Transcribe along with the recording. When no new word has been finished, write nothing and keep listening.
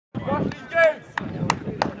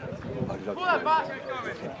Well,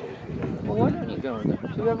 why don't you go with it?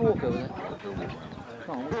 Do you ever walk over there?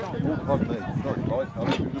 Walk on me, not right, I'll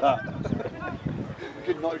do that.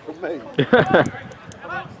 Good night from me.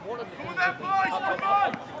 Come on then, boys, come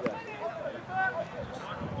on!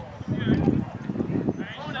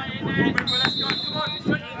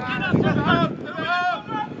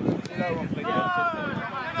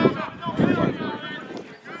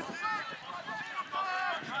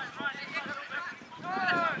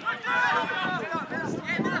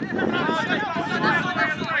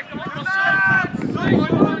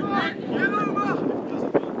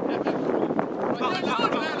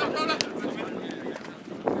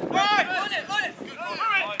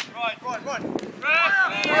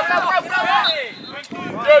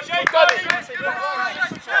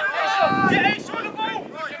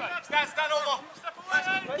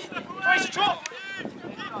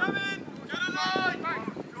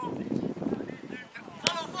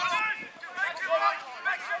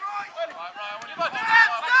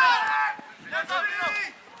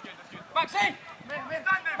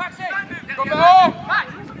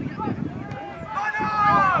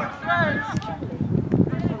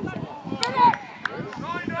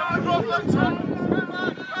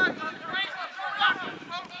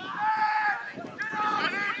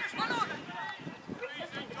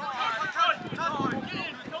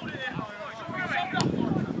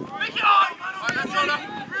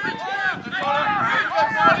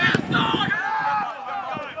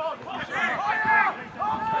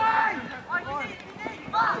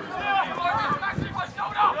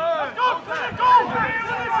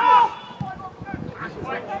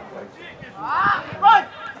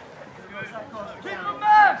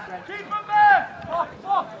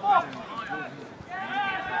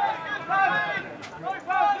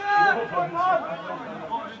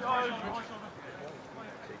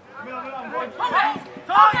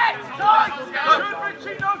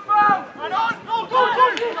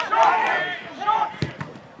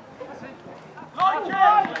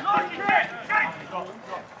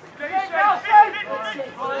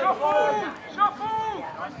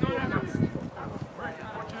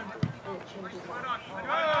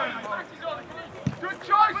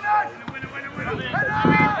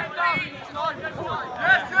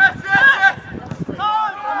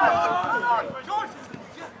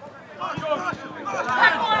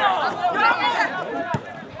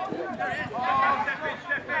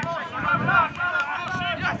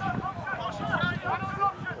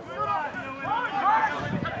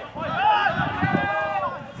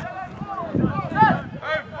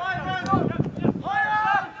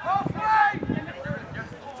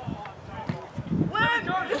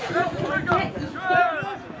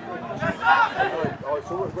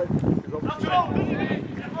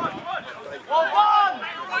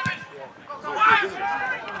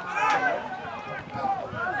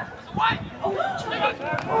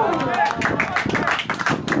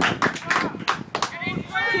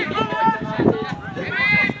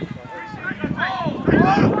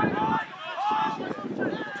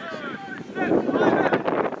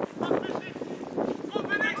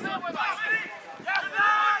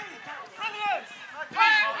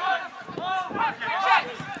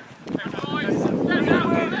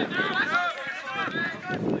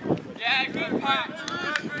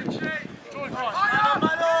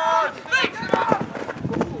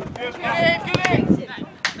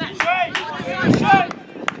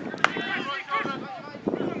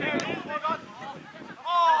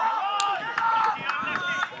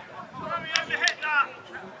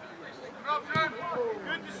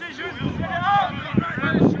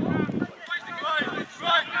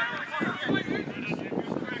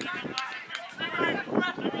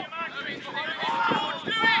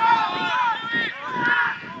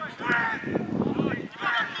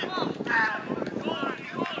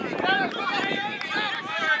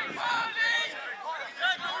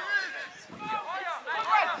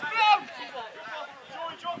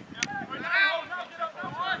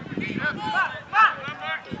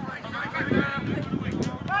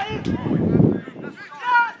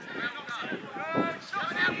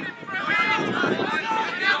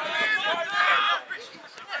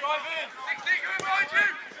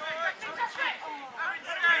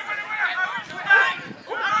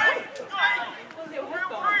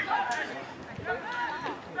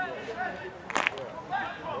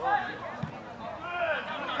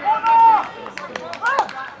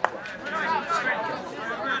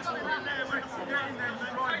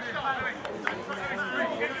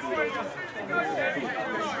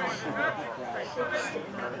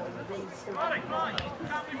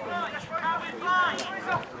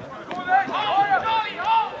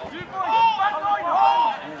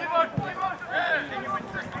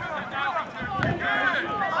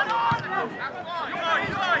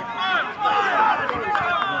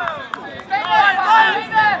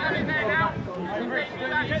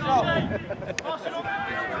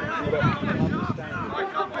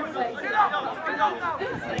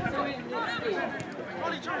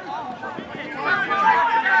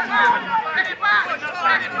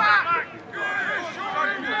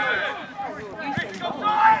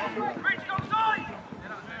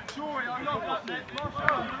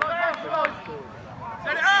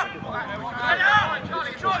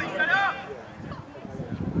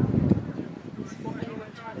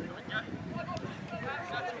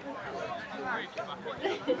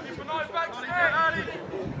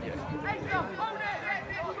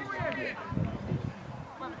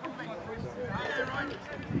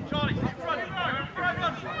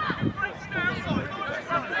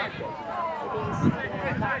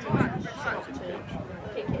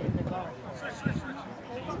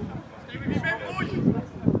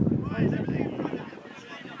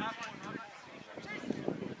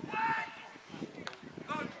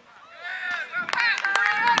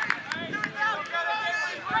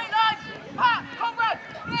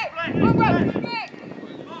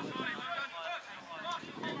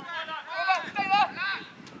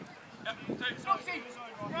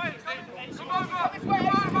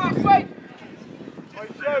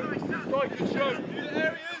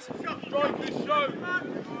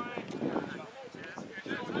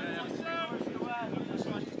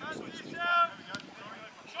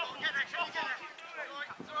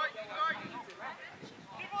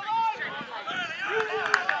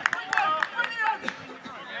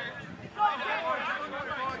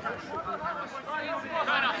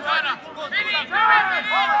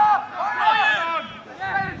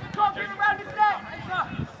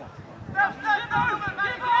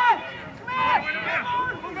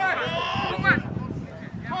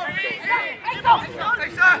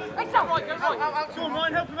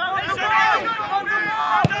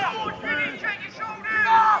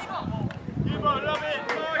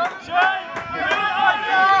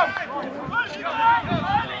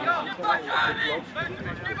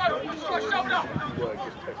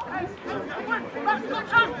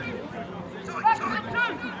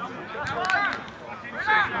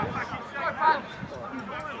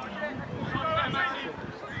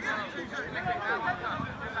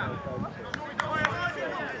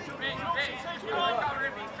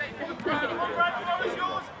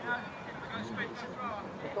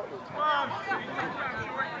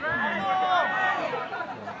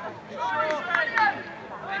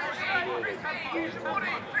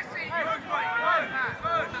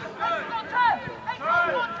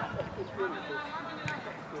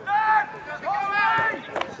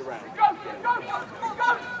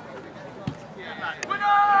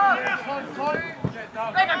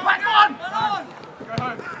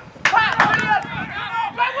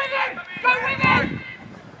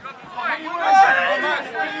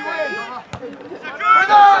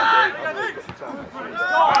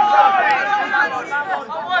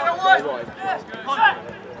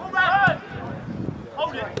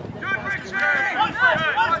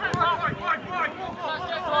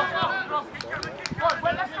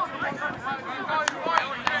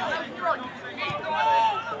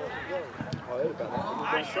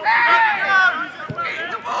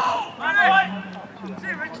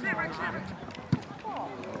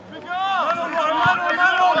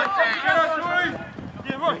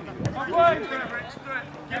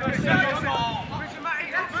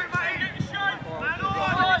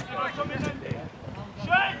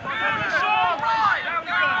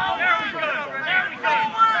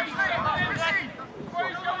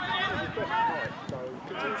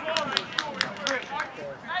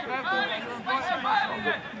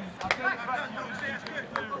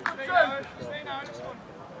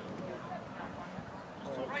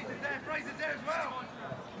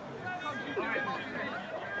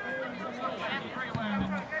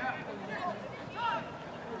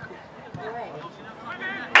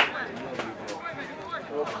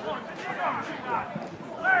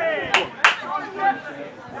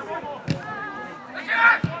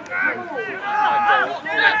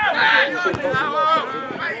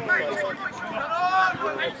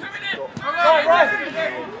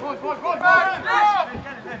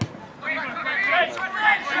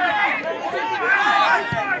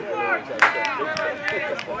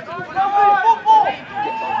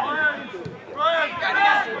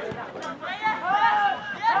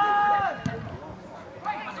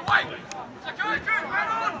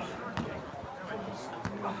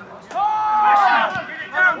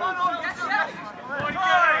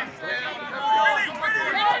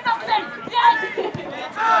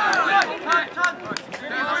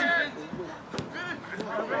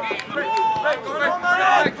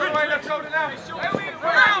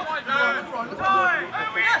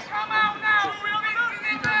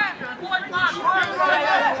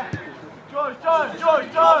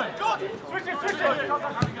 Make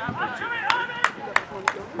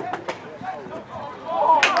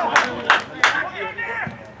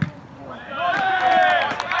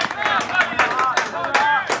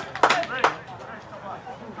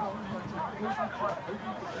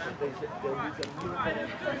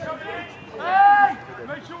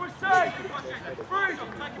sure we're safe! Free!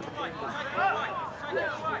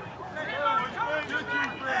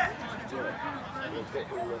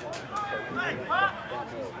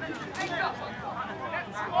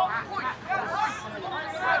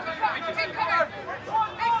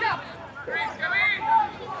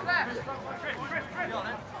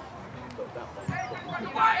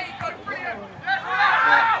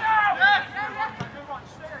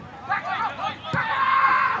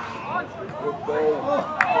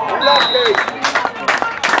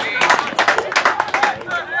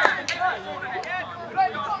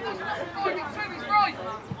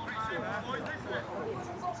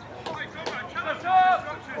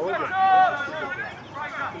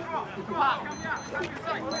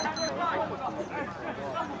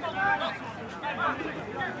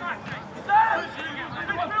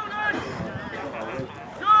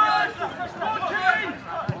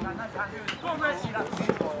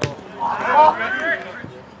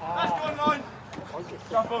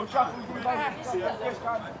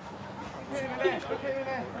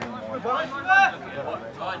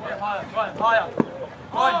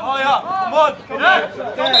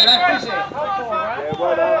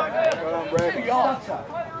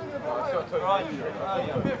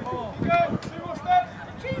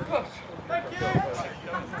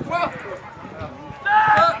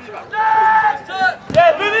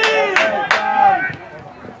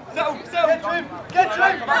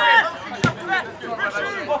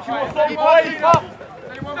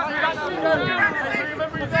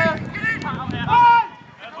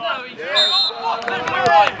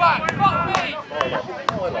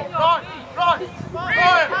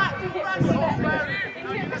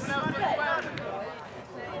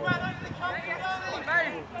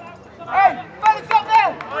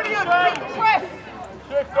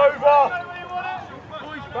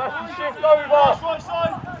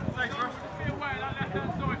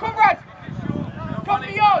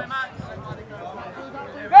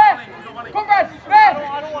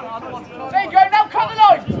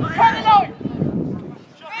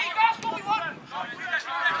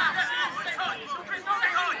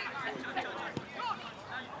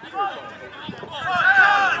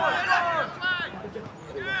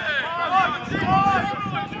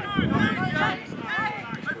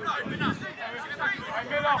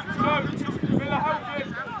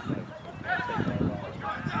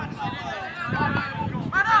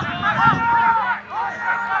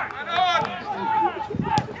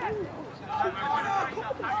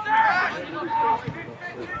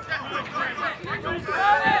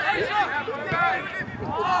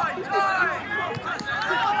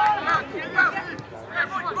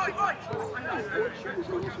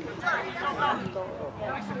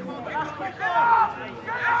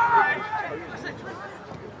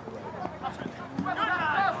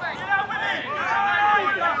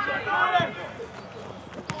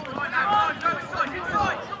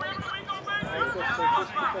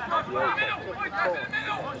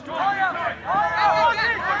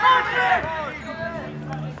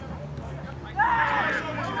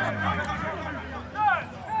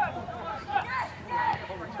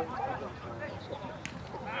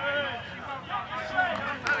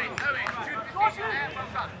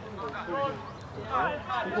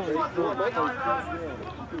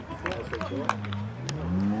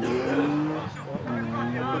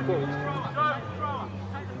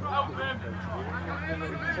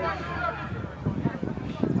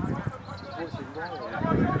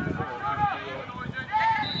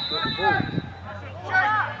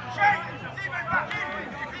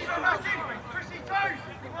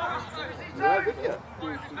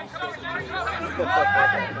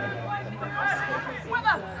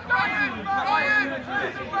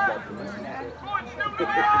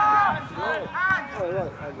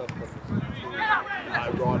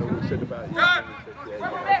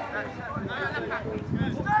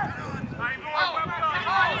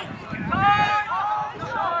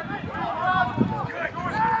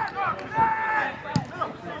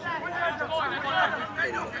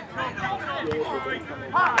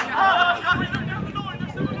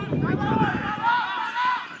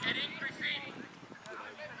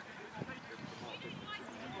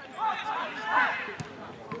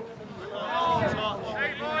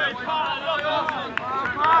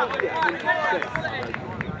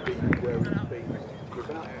 Where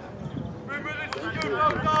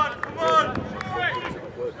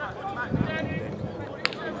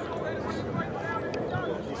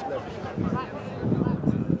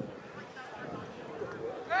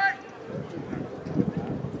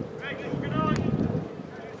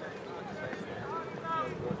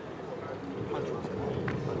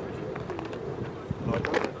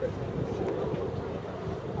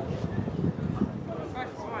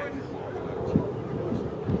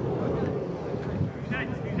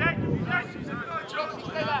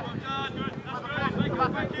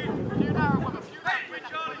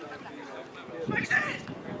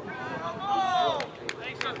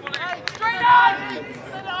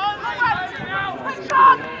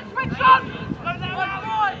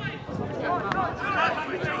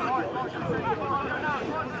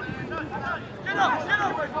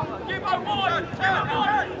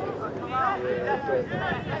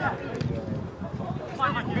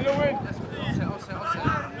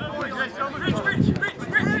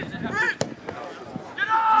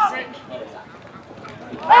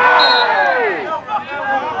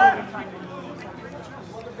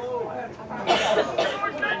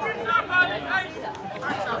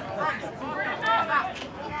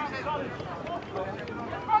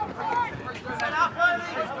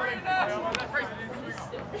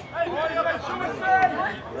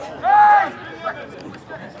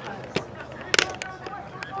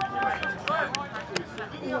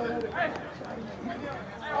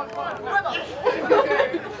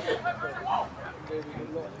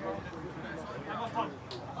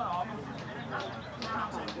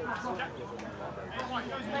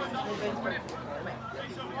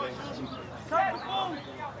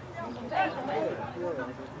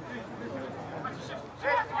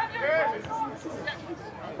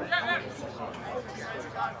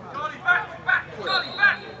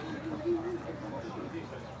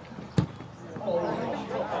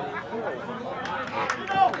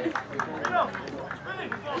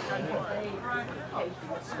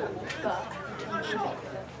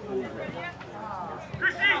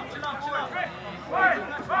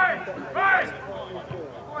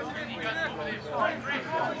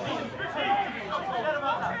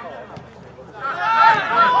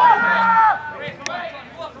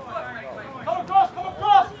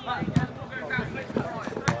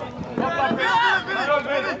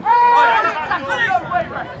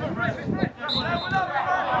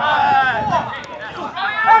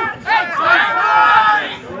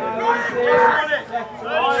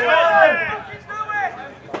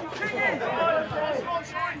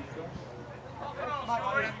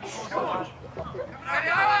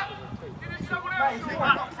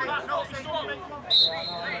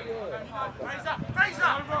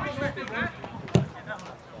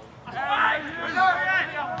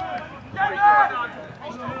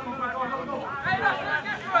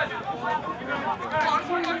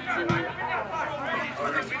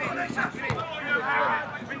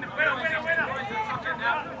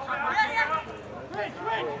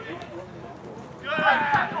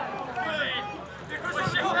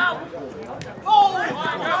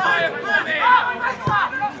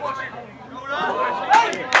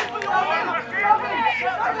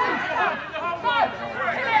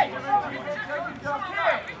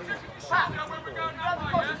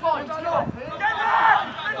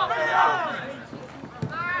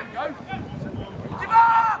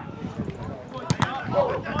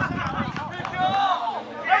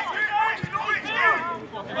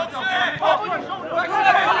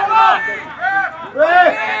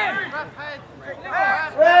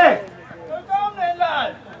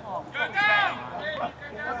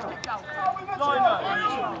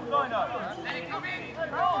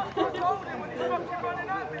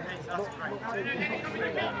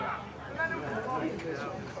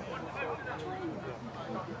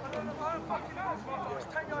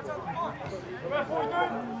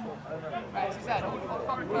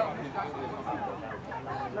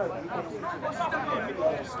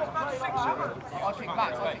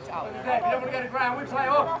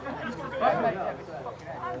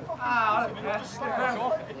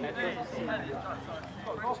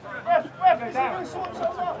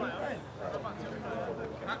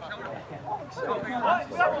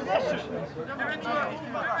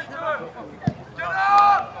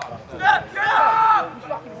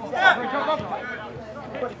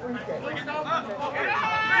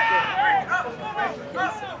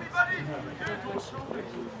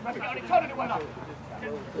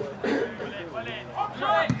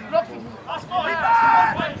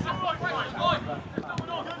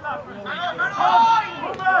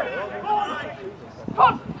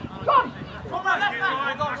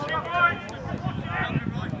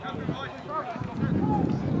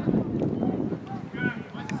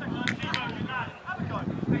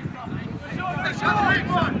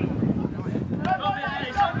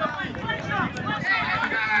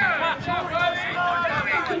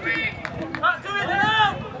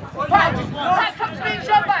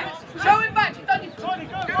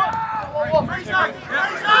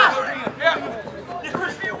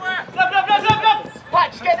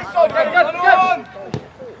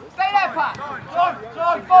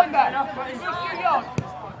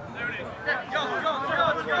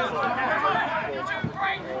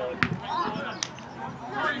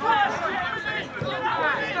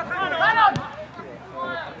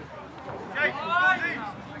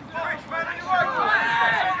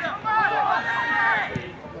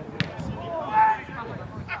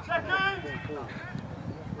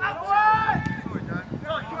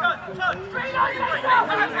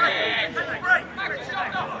Break!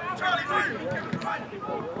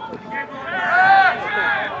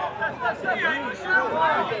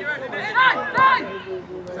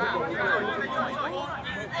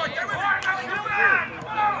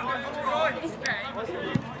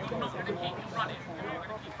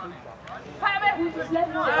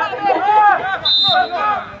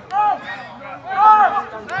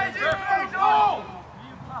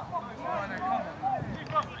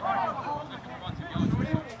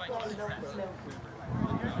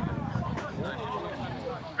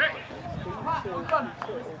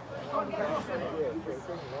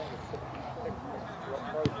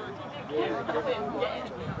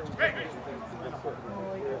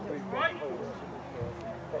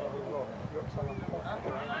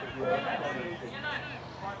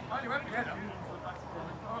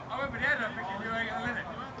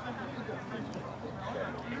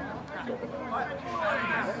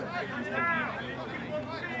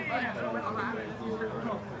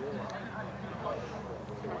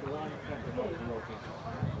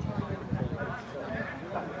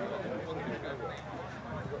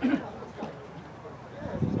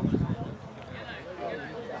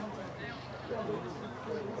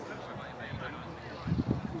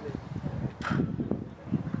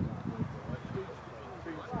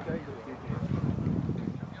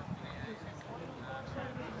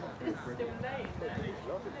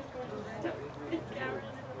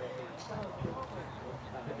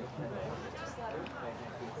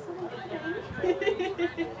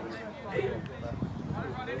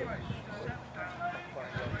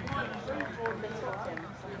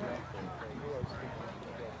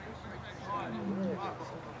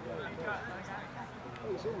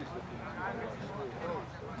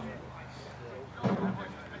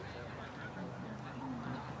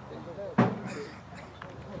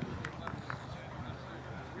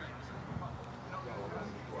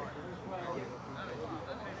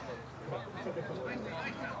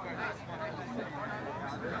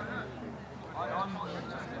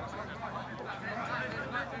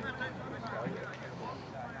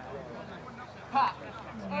 Pat,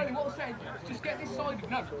 early, what I was saying, just get this side of it.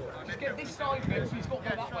 No, just get this side of it so he's got to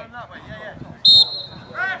go that way.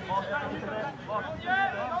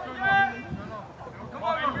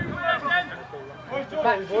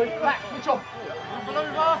 Back, switch on.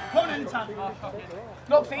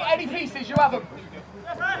 Loxie, any pieces, you have them.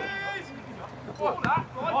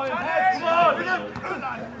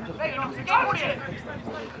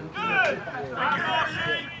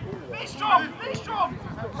 Be strong, be strong.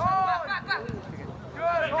 Back.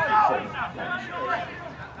 Good.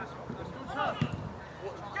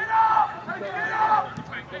 Get up.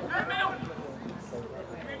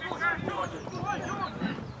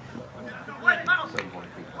 Wait.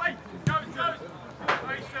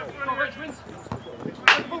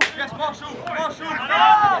 Yes, Marshall.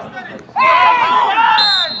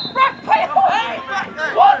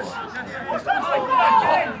 What? What's that?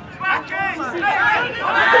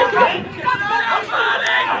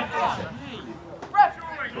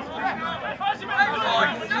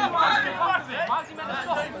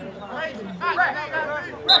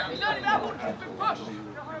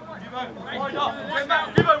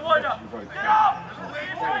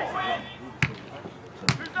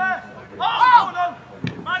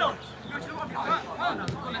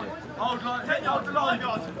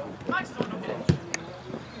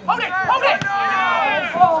 Hold it!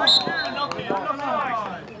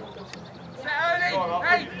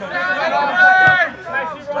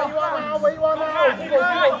 Where you are now?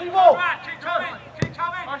 Keep coming!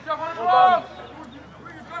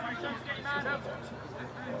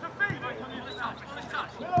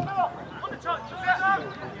 On the touch!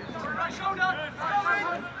 Right shoulder!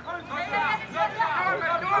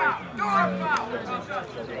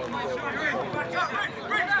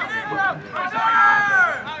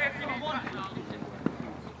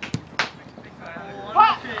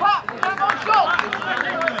 Pat! Come on, shot!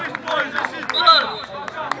 Boys, this is good!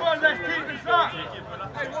 Come on, let's keep this up!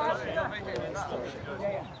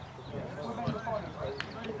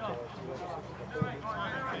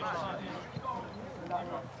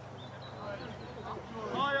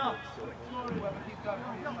 Higher!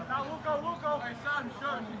 Now we'll go! Hey, Sam,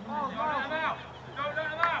 shoot! Don't let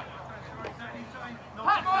him out!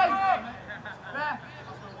 Pat, there!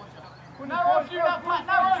 Now off you, now Pat,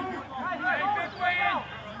 now on you! Big way in!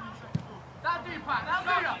 That'll do, Pat, that'll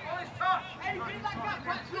do you! Anything in that gap,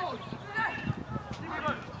 Pat's yours! Here you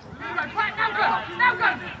go, Pat, now go!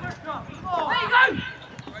 There you go!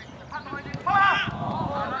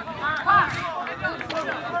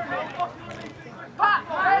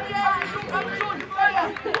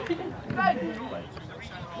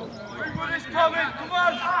 Ringwood is coming, come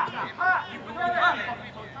on!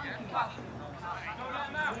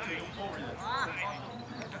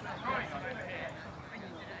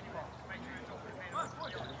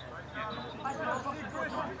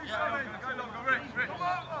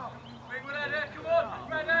 Ringwood out there, come on,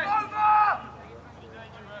 ready!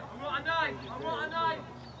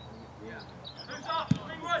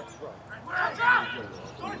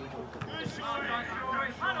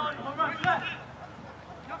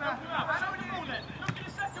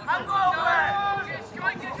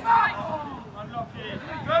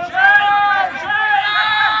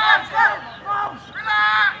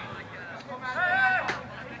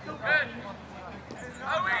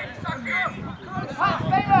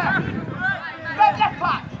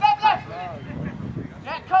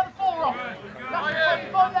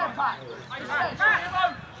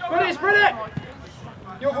 spread it!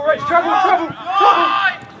 You're all right, travel!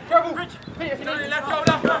 Rich, Peter, if you need left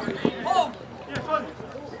shoulder. Hold! Yes, one.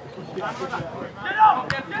 Get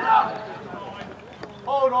up!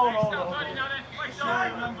 Hold on.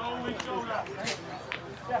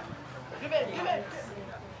 Give it!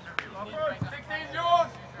 16's yours!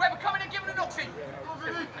 Wait, we're coming and giving an oxy!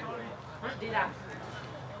 Do that.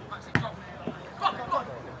 Go on!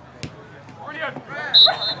 Brilliant!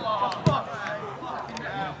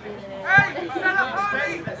 Hey! Stand up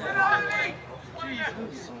early!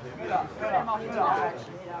 Jesus! What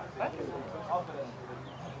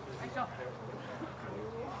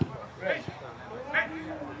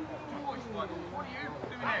are you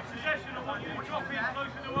doing there? Possession, I want you to drop in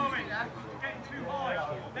close to the Owen. Getting too high.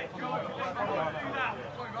 Let go. Do that.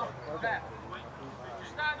 There.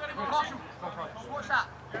 Just stand on it, Marshall. Just watch that.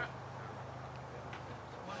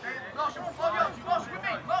 Marshall, with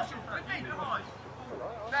me.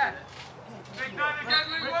 There. Big down again,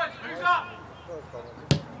 Ringwood. Who's up?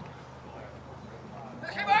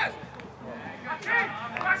 Let's him out. Back in.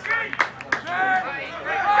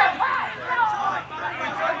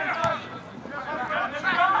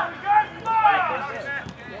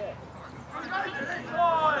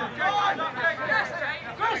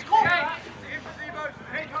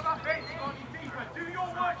 Do your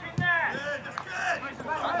work in there.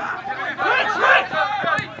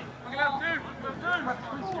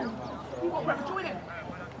 Join him.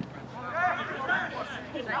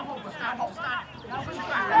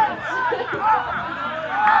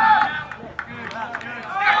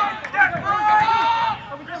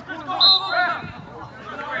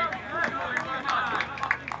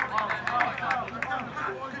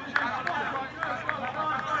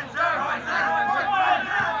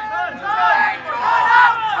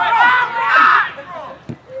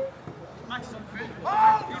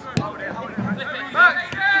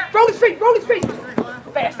 Roll his feet!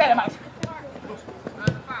 Better, mate.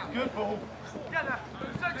 Good ball.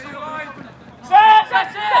 Set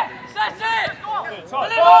it!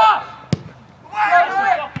 Deliver!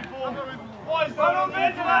 Why is that on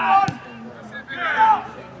there to that one?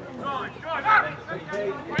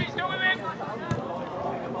 Please go with him.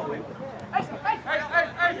 Hey!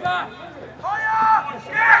 Higher!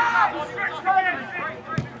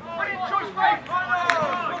 Brilliant choice, mate!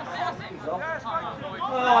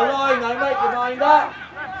 Oh, line, mate, make your mind up.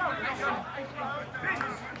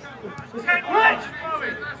 Rich!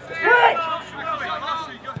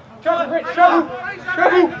 Travel!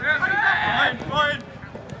 Fine.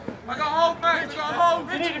 I got hold,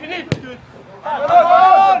 mate. If you need. Come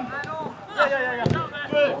on! Yeah.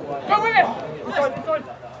 Go with him!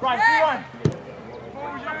 Right, do one.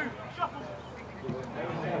 Shuffle.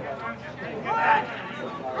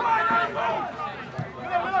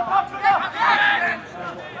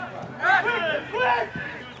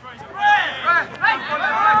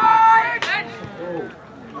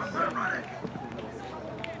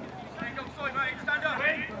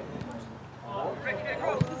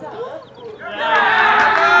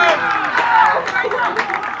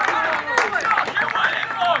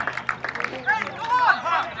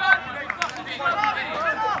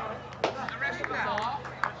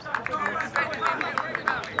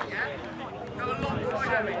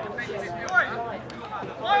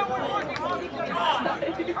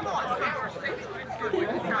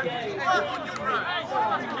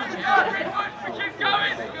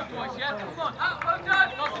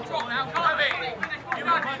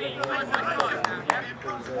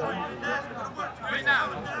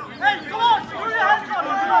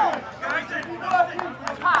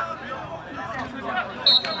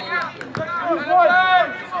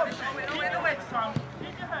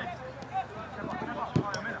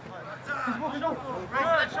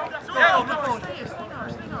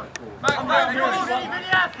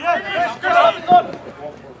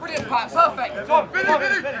 Brilliant pass, perfect.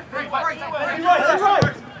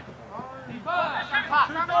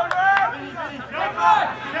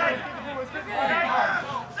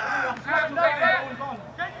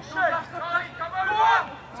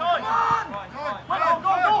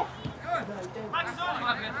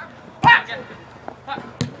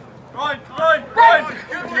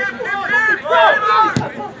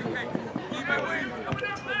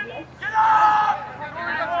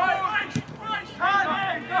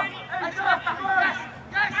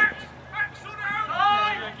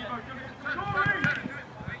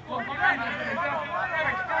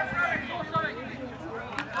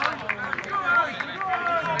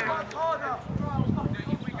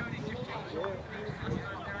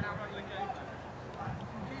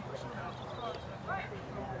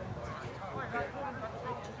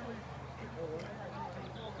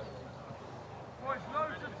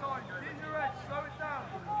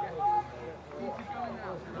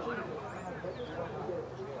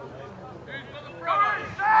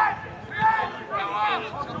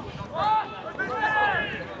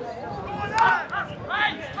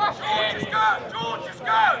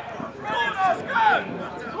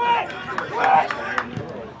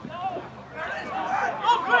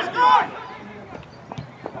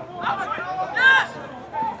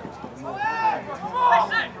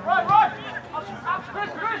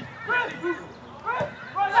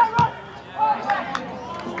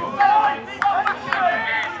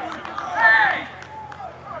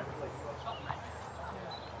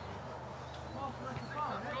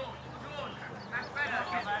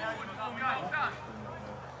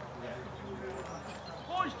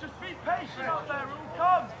 Boys, just be patient out there, it will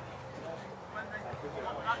come.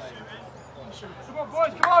 Come on,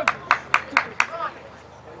 boys, come on.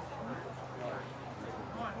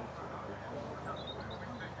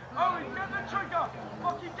 Owen, get the trigger.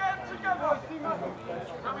 Fucking get them together.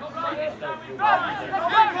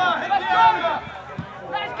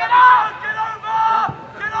 Let's get out! Get over!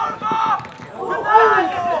 Get over!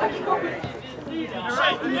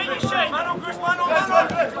 Shake, man on Chris, man on Chris.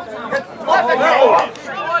 Listen to it.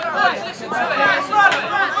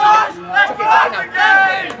 Let's get out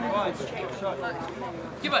again!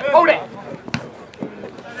 Give it. Hold it.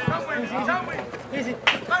 Easy. Go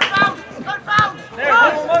foul! Go foul! There,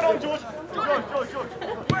 one on George. George.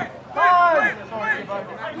 Wait.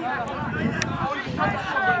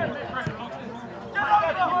 Get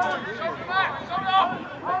over! Shoulder back! Shoulder up!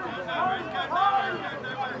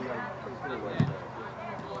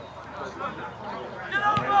 Get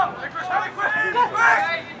over!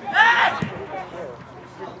 Quick! Yes!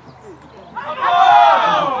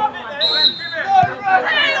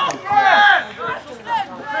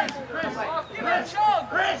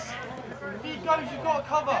 Chris! If he goes, you've got to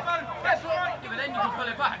cover. That's right. Yeah, but then you can pull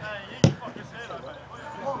it back.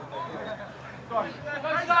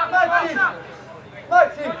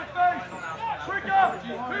 Trigger!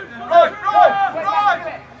 Right!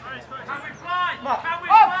 Can we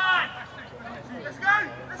fly? Let's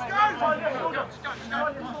go!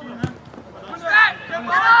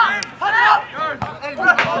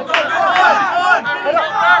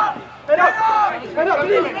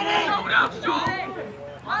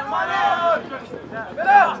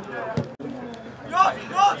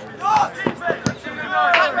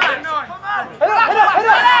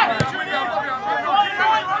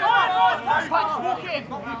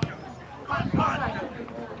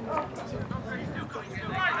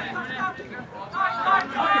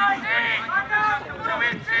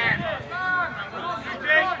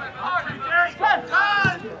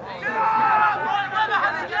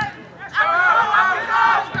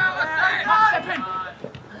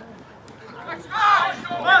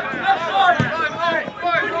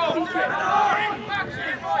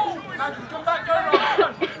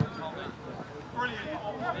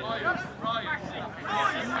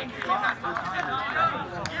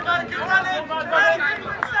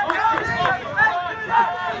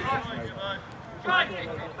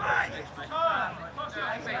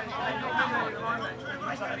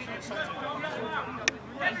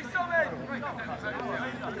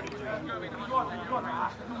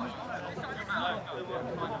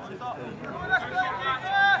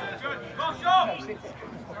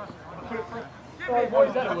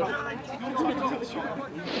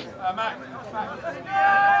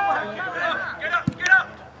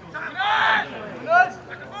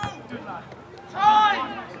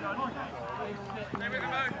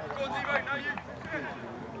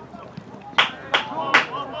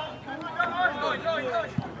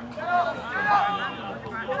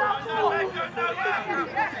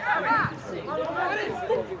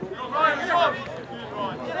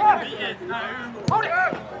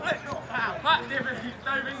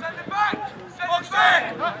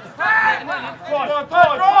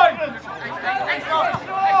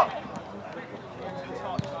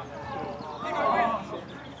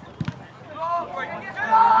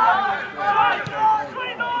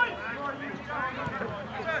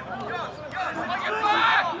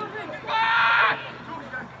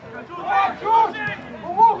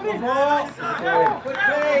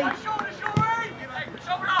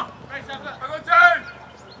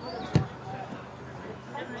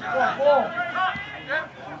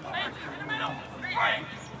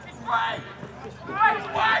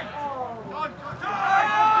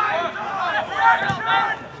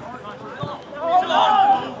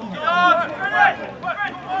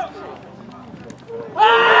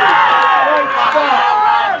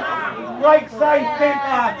 Great save,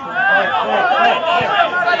 keeper.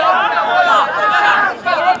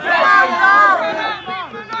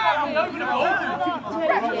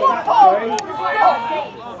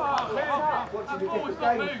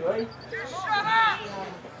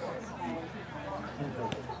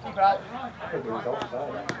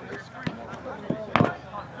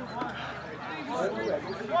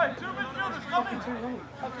 Right, two midfielders coming.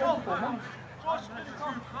 Let's go.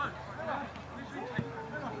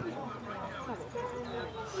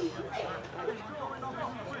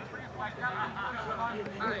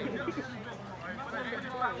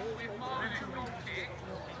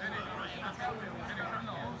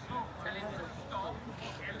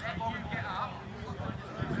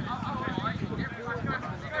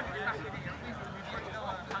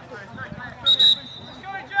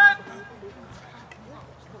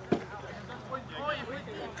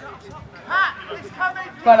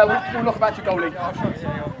 Fella, we'll look about your goalie.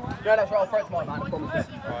 Yeah, that's right, I'll throw it to my man, I promise.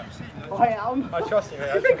 I am. I trust you,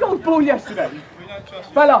 mate. You think I was born yesterday? We don't trust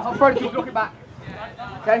you. Fella, I'll throw it to you, look it back.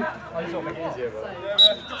 Okay? I just want to make it easier, but...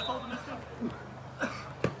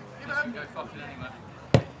 Go fucking anywhere.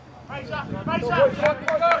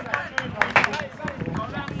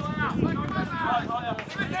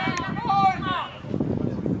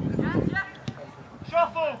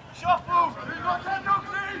 Shuffle! Shuffle! We've got 10 dogs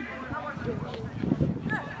in!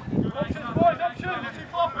 Options, boys, options! Too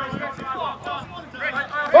far for us, too far.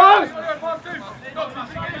 Boys!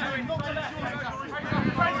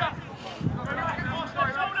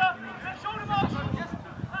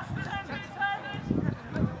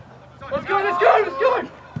 Let's go, let's go, let's go!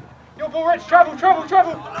 Your ball, Rich, travel, travel,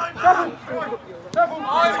 travel! Travel! Travel! Travel!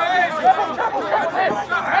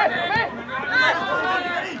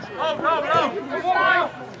 Oh, no, no!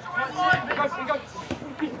 Go!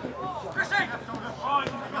 Chrissy!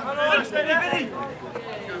 Steady!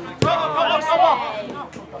 Come on!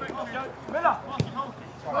 Miller!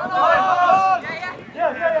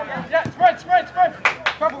 Yeah, spread!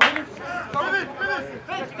 Travel, Billy!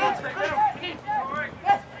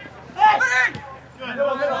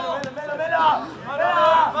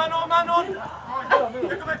 Man on!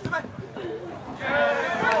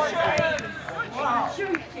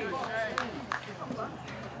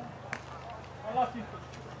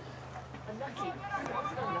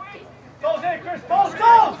 Toes in, Chris! Toes!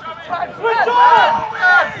 Switch on!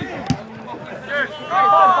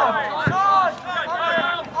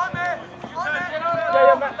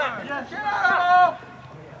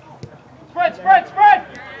 Spread!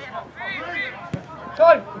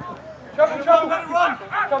 Time! Travel! Run!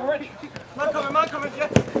 Travel, Rich! Man coming, yeah!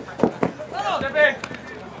 Step in!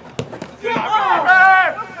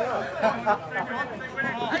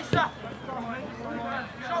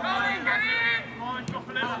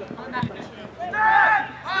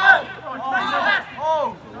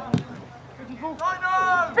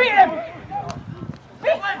 Beat him!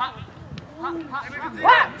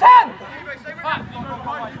 Pat! 10!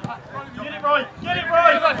 Get it right!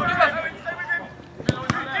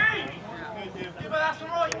 Give us! That's all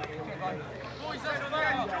right! Boys, that's all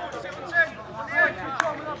right! George, 7-10!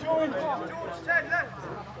 George, 10, left!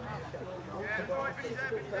 Yeah, right, finish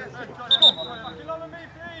there. Fucking love me,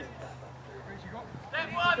 please!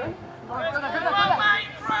 Left one!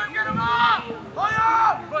 Get him up!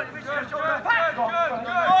 Higher!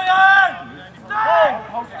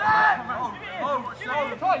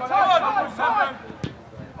 Stand!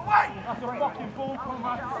 Away! That's a fucking ball, come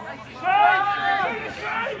on! Shane!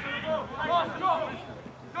 Last drop!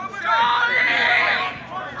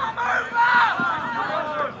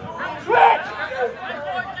 Switch!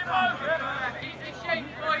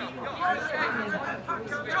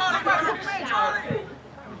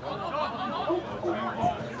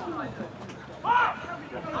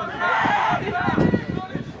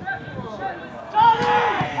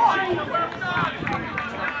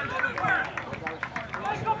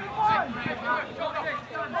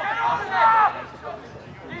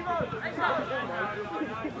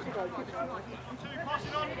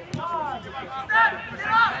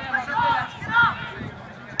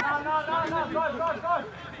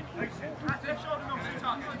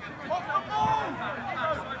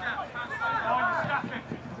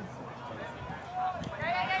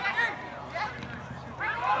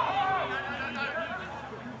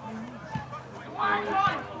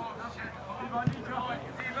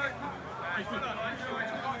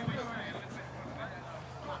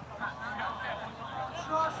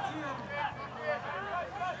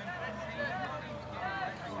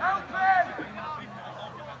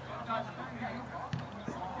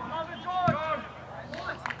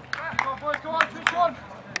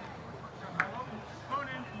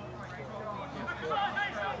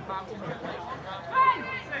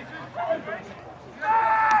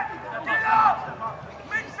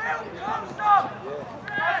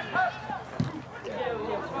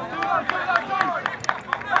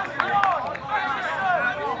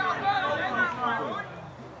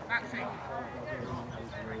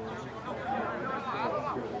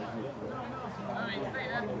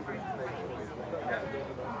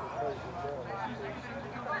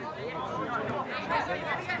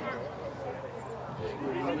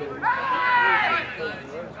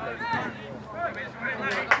 Get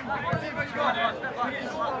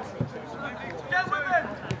with him!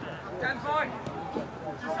 10-5.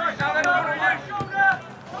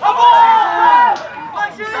 Come on!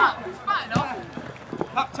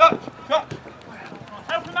 Touch!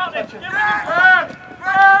 Help him out there. Get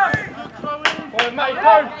Good mate, throw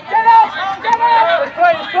go. Get up! Get up! Let's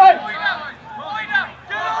play, let's play.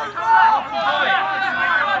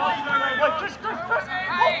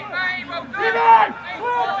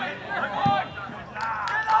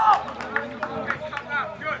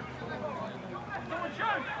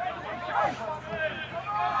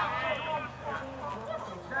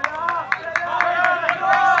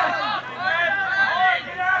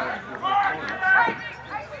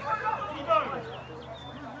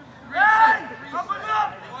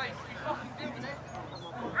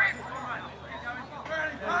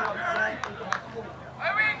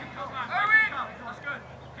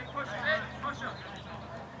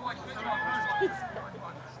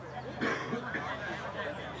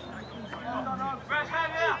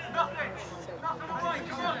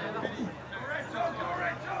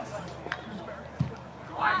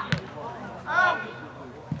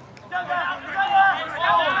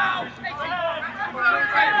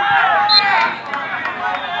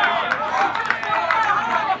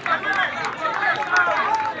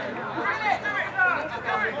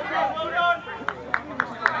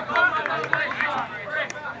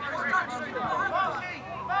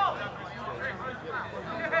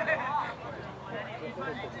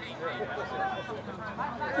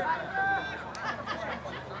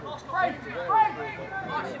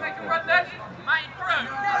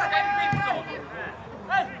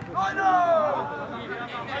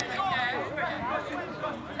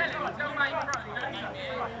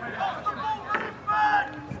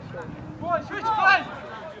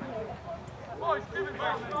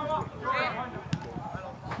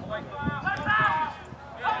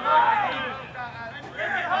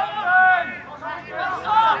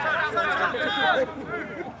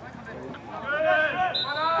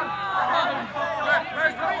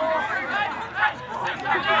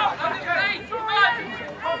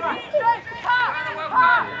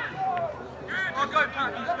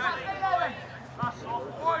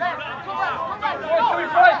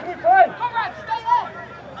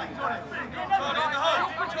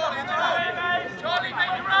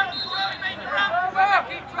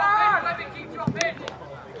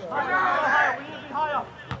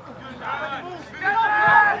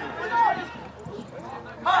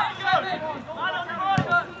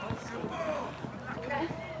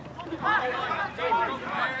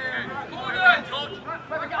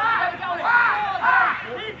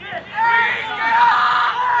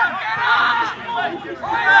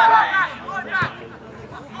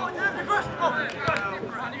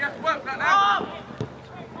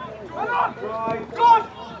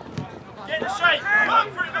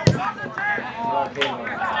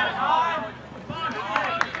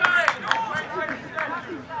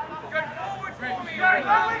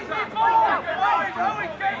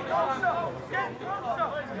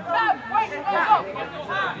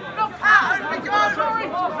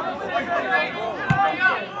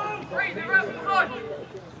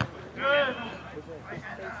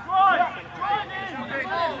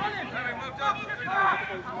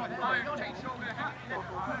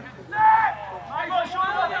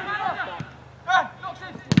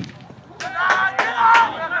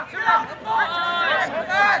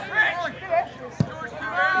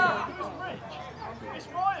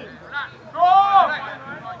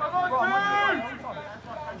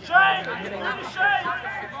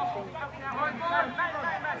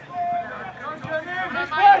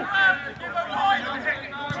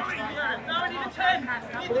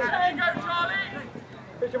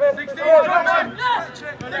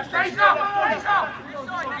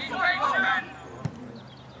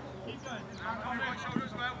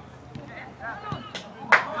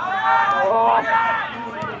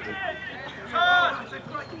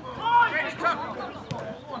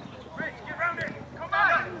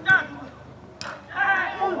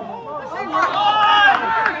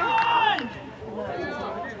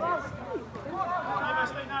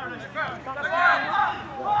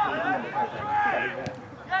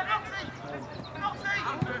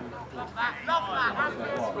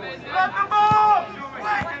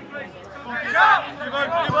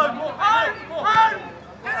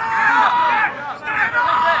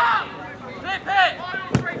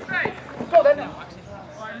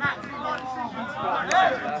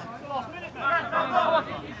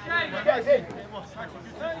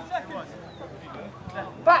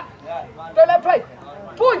 Back! Don't let him play!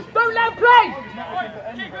 Boys, don't let him play!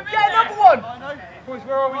 Get another one! Boys,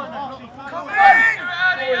 where are we? Come in!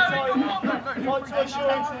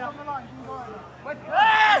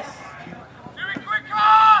 Yes! Do it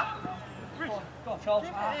quicker! Go on, Charles.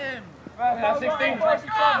 Him! 16. Go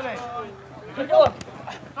on!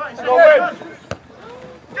 Go on.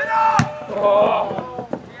 Get up! Oh.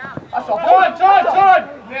 That's off. Time!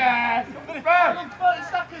 Yes!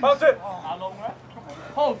 Bounce it!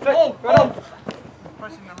 Hold. Get us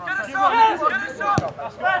up! Get us up!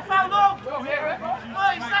 That's how long? 30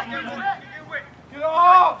 seconds! Get it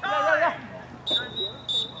off! Get up!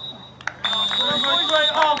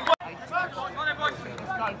 Get up!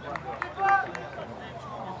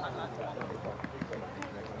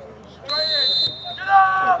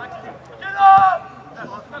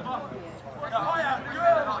 Higher!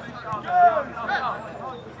 Good!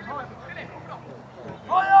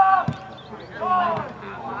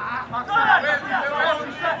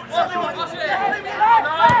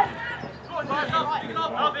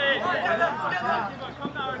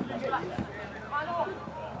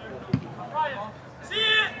 Higher! See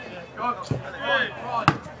it!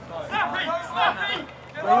 Snappy! Snappy!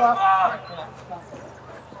 Get over!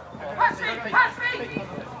 Pass me!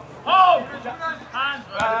 Hold! Hands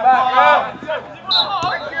back!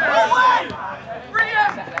 Away!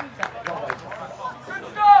 Brilliant! Good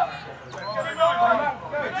stop!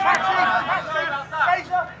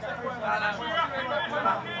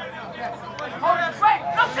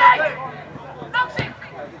 Noxing!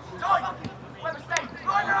 Tight! Where the state?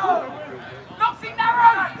 Noxing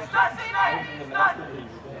narrow! Stand!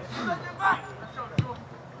 Stand your back!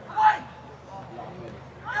 Away!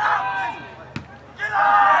 Get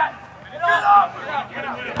up! Get up!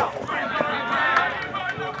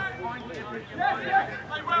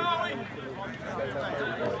 Hey, where are we?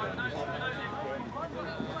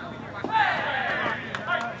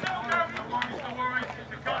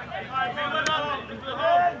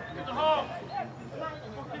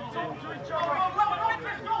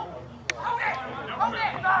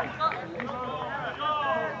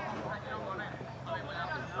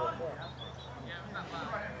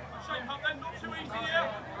 Shape up then, not too easy here.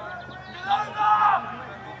 Get over!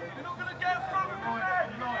 You're not going to get through it.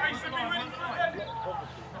 They should be ready for it then.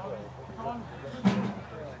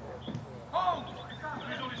 Hold!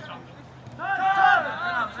 Who's on his tongue? Turn!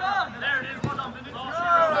 There it is, well done.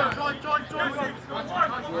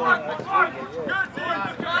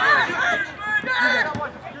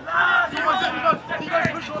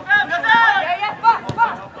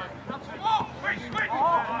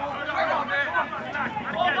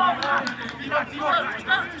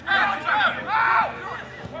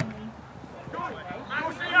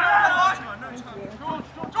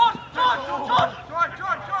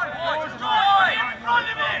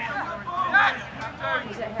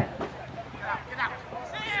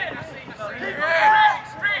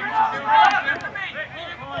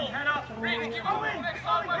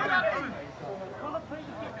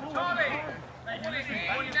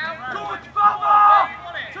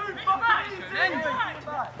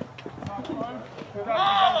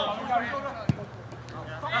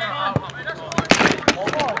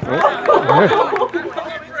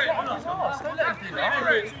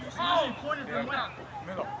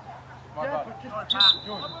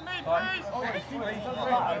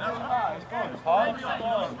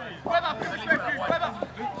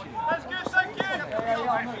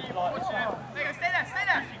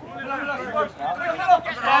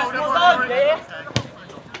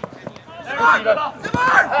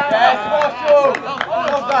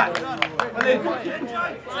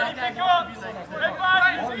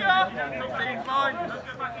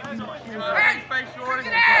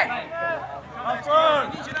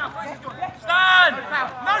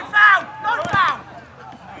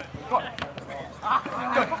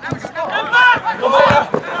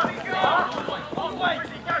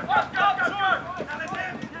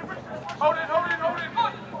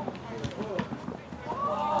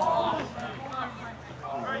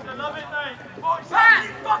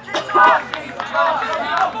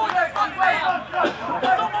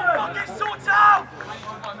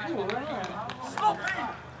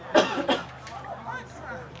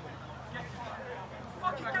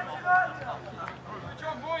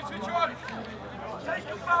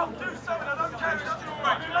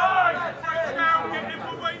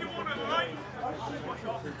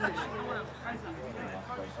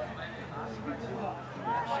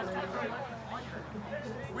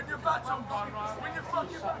 Win your battles! Win your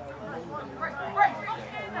fucking battles!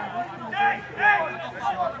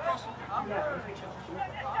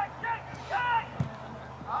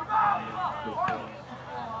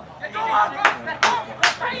 Go on!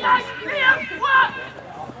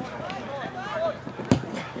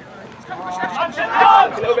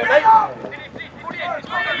 Back a little bit, mate.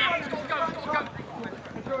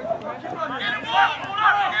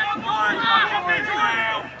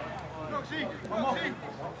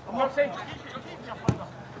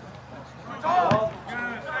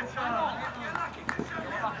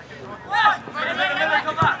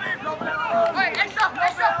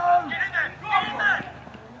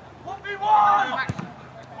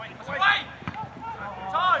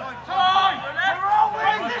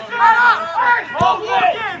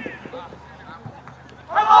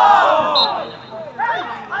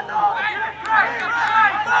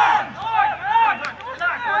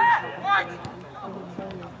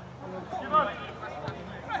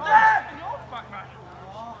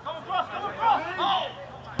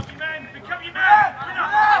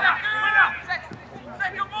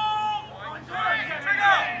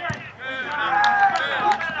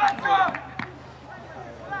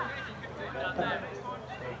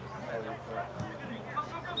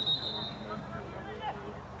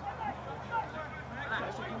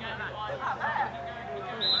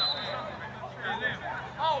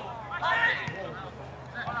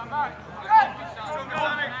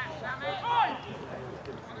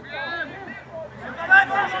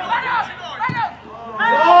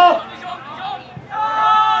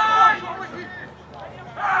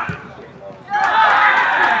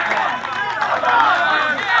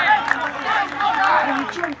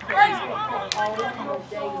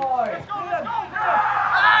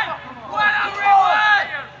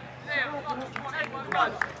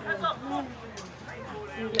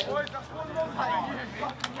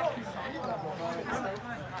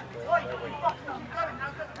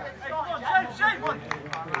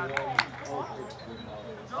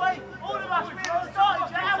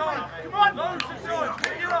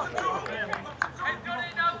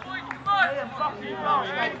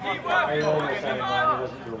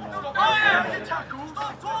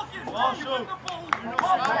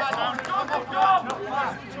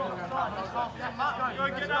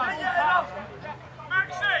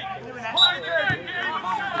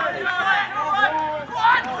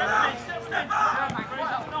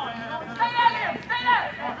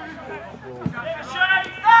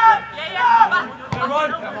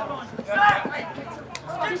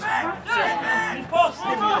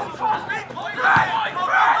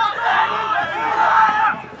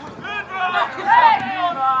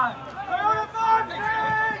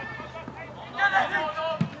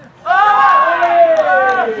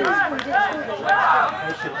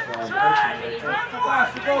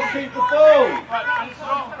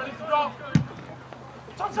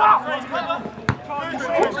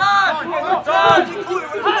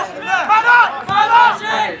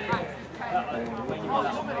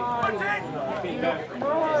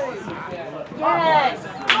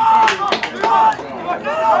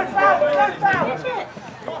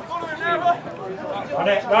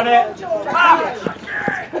 Run it.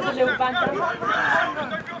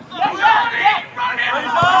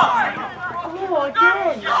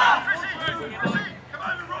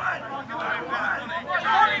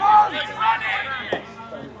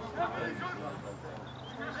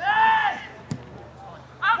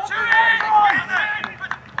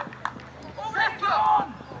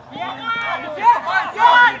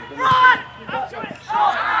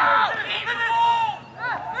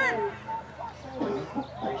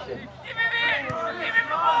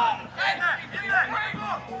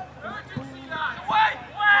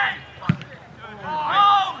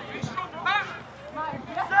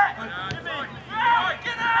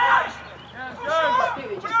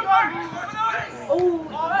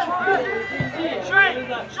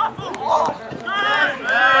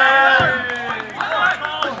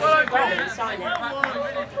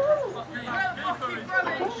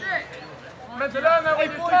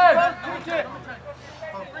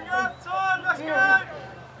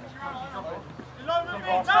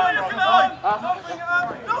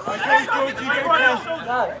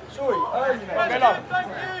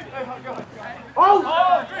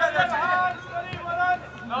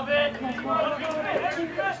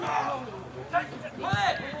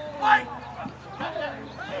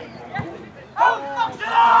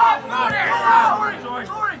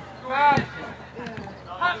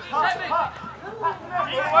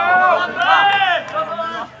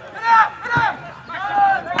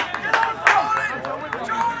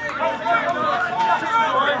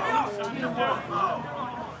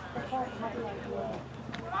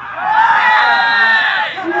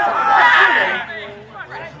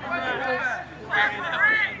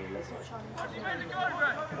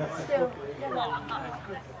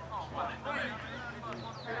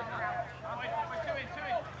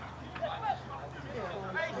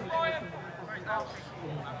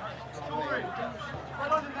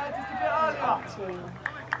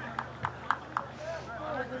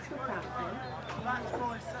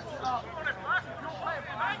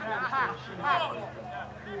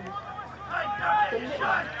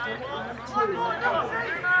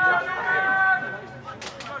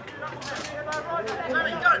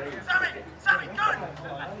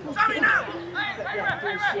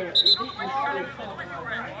 Try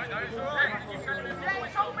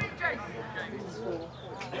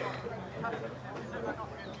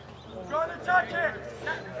to touch it!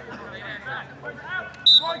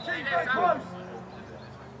 Try and keep it close!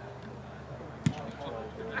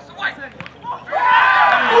 That's the way!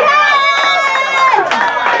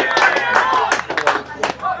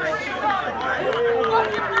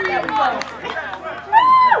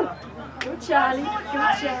 Good Charlie,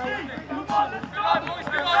 good Charlie.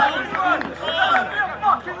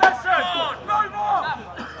 Fucking lesson! No more!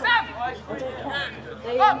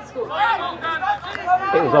 They in school.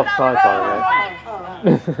 It was offside, by the way.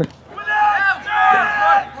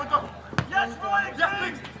 Yes, Ryan,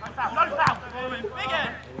 please! No foul! Big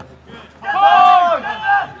end!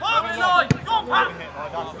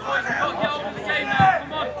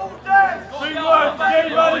 Teamwork, game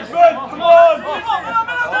management, come on!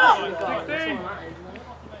 16!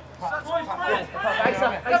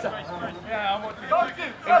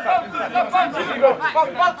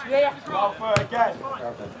 Well for again.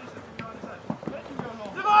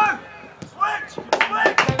 Simone! Switch!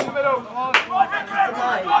 Switch! In the middle. Come on.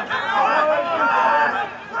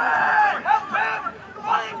 Help him!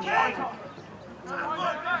 Ryan King!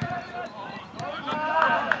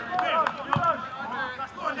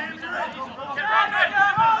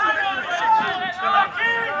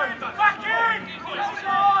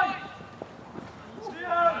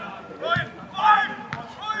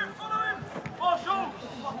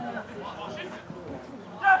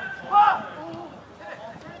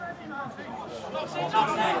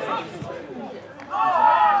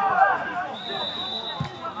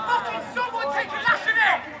 Someone take a lash in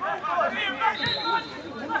it!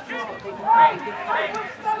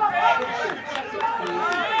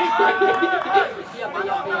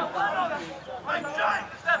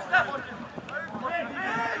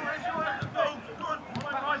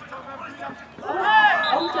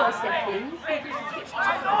 Hold on a second.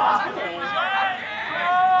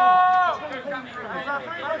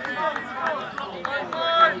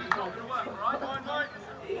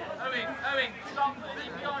 Owen, stop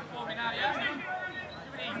keep going for me now, yeah?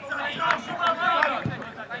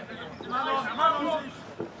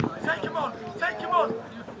 Take him on! Take him on!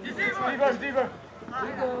 Devo!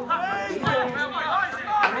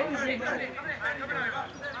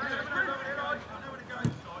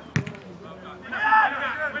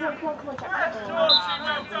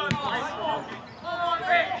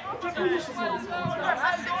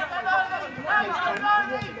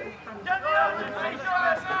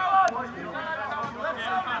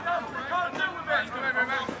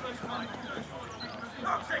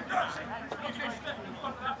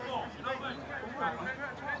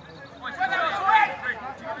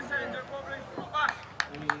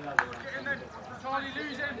 Charlie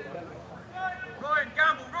losing. Ryan,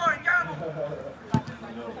 gamble.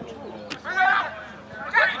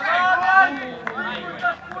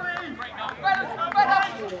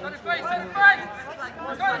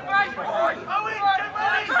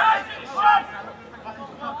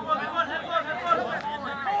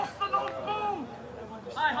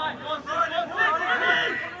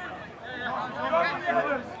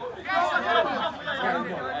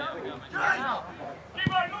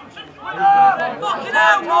 Fucking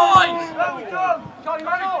hell, boys! Charlie,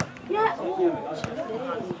 man on! Yeah.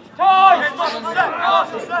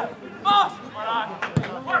 Boss!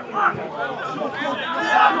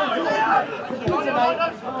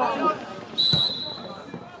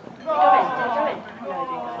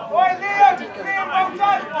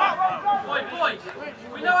 Boys,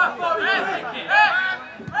 we know how far we are taking.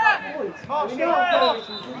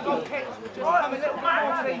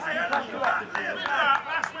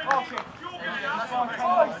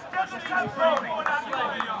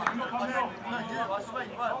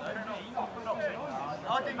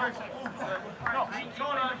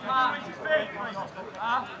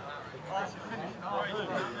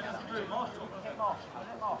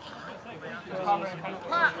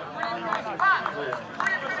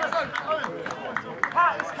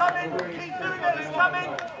 Pat, it's coming! Keep doing it, it's coming!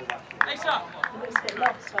 Hey, sir. It's a bit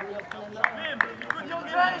lost when you're pulling up.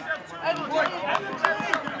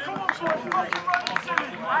 Come on, boys, fucking run silly!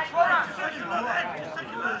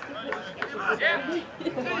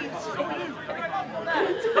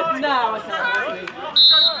 No, I can't.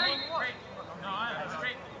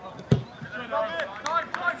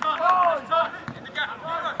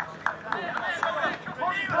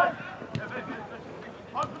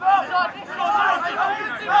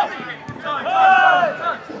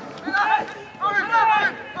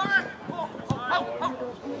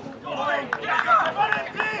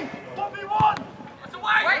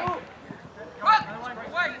 Wait!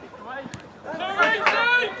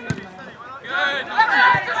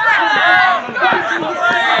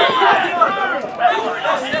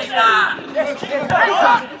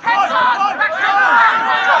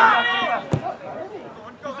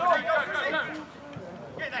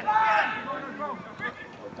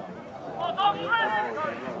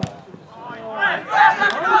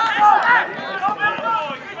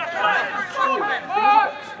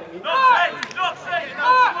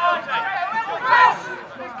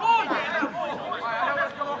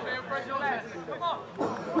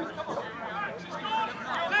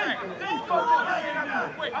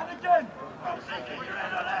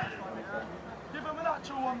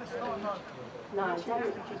 No,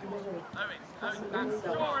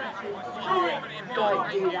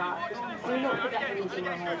 don't do that. Do not put that image in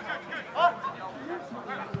your head.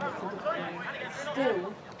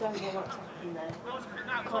 Still, don't know what's happening there.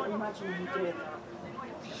 I can't imagine you do it.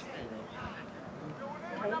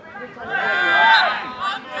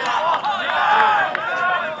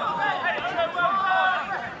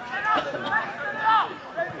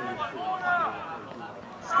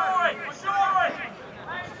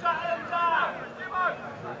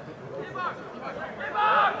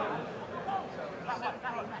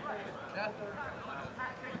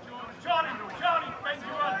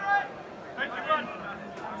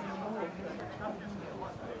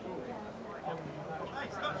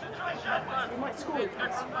 They might score with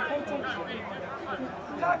us. Pay attention.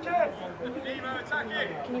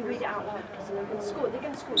 Can you read it out loud? Because they're going to score. They're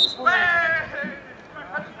going to score. Just hold on.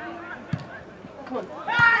 Come on.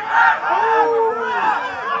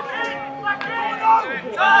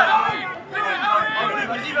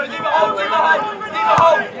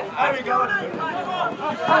 There we go.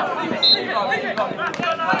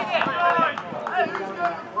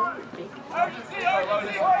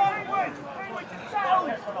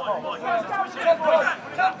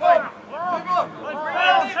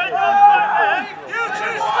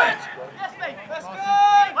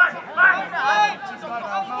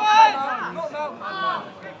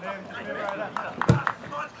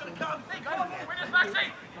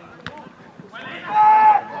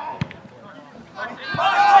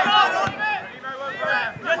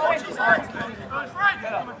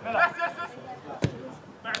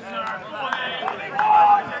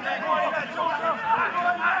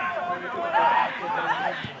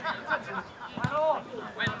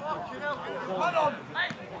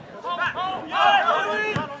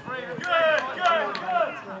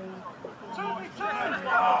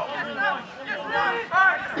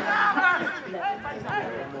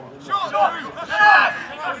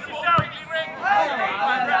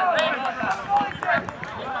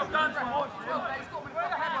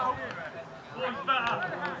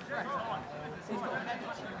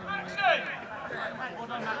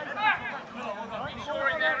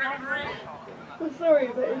 I'm sorry,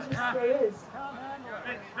 but it's just the way it is.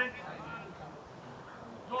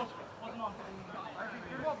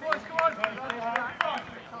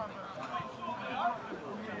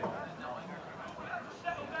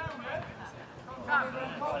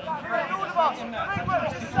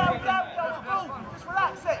 Just settle down, just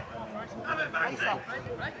relax it.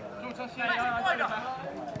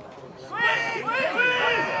 Win!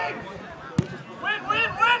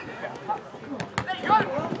 There you go!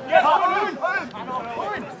 Yes,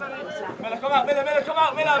 Miller, come out, Miller, come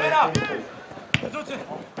out, Miller!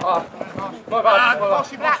 My bad.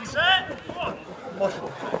 Bashley, relax.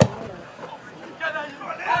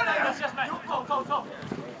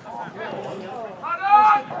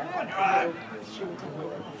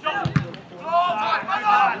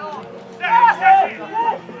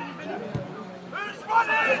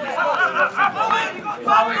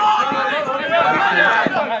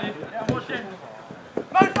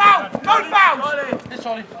 Top. No foul! Yes,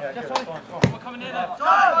 Charlie. We're coming in there.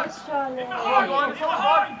 Charlie!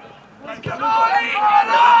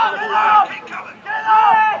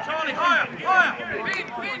 Charlie, higher!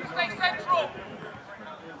 Bean, stay central!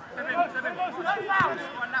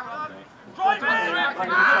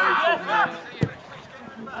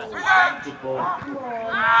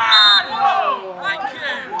 Thank you!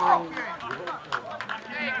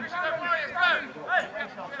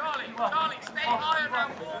 Charlie, stay higher now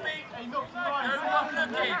for me. No one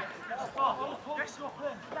looking.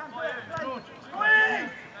 Squeeze!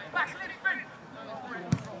 Bashley, spin!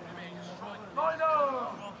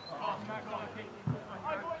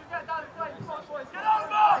 Get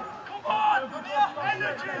over! Come on!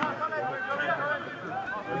 Energy!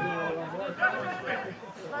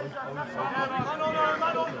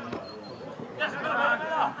 Yes, Miller!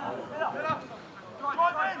 Get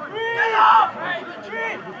up!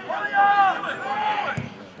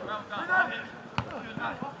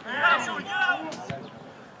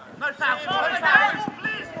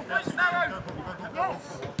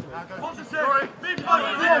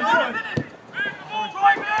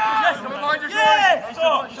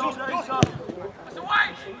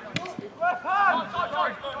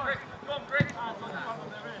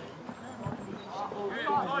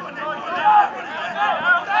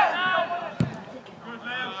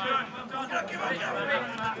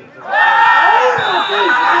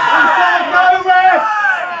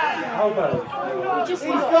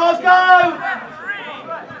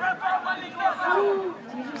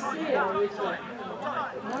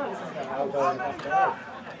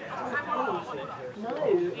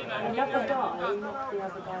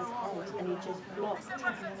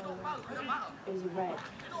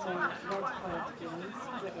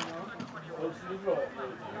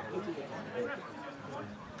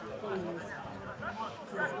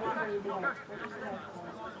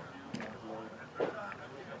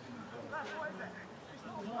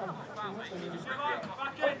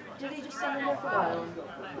 Did he just send him off well?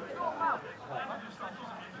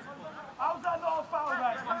 How's that not a foul,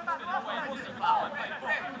 mate?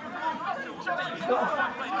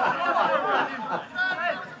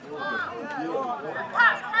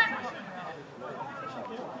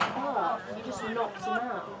 He just knocks him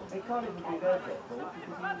out. He can't even be there for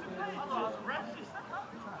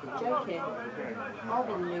Joking. I'll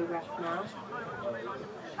be the new ref now.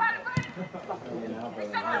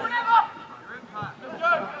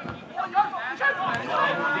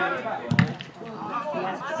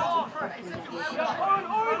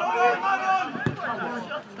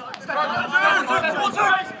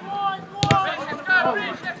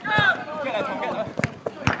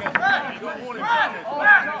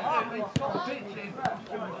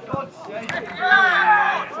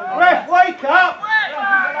 Ref, wake up!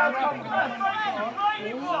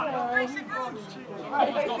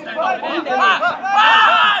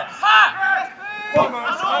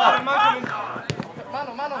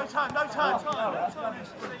 No time.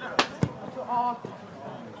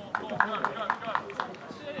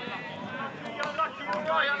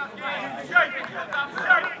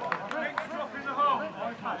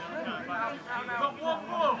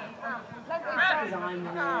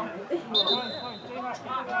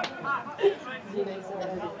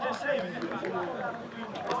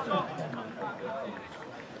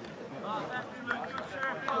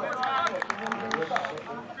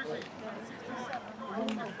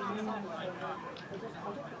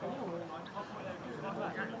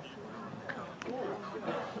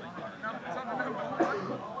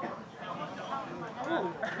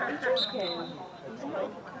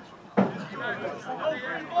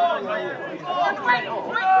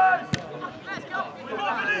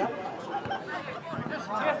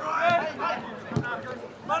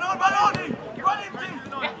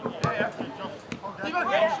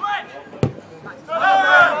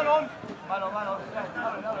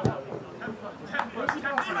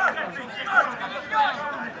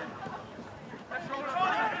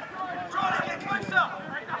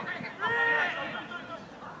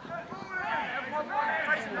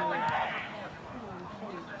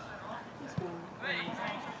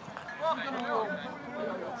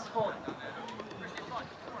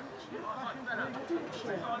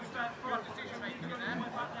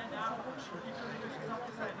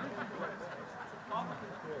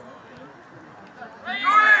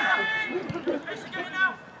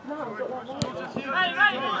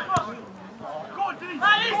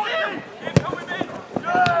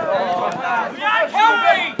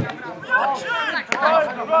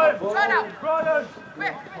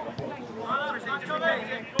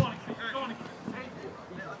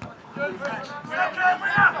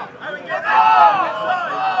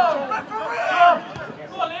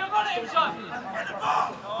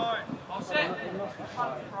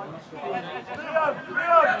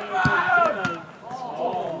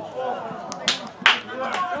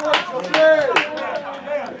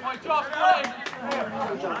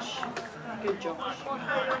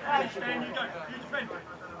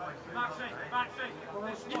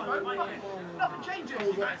 Nothing changes.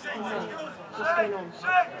 Just going on.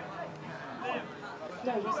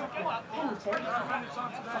 No, you said penalty.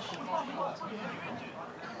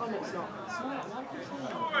 Oh no, it's not. It's not.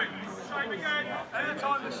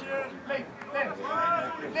 Anytime this year.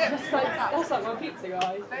 That's like my pizza,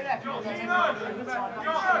 guys.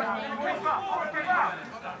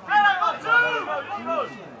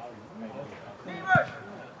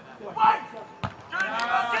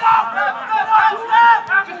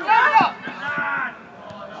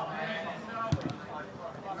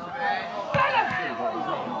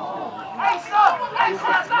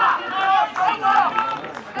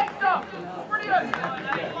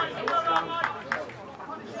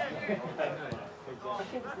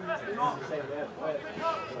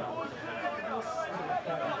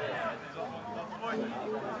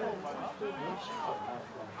 I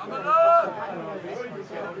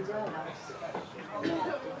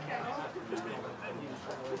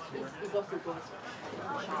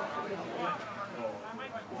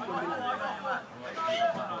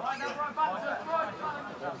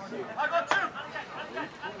got two.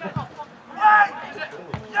 Wait!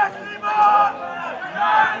 Yes, Limon!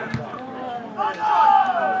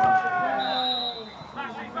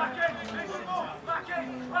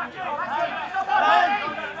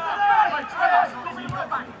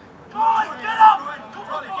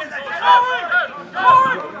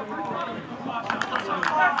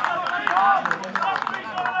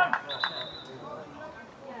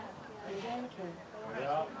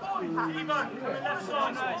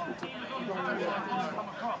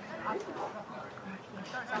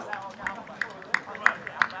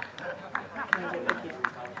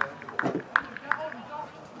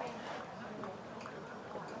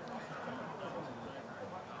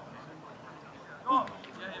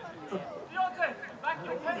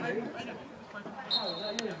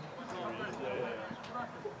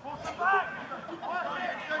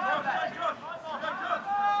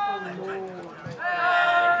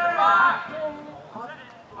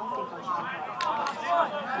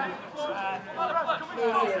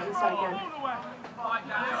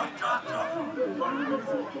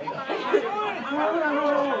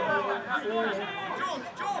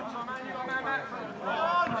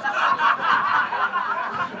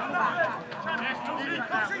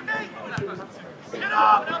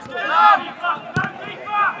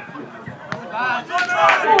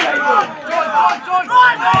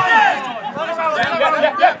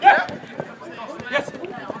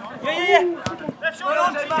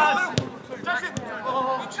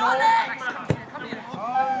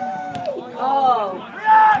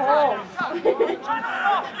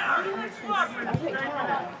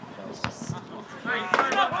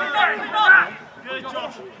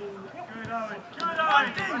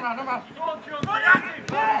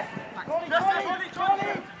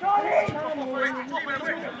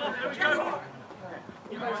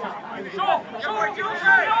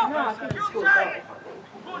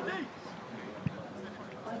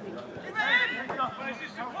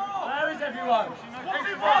 Where is everyone?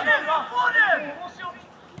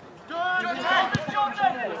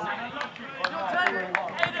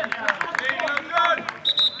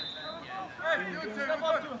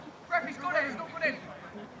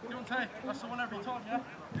 That's the one every time, yeah?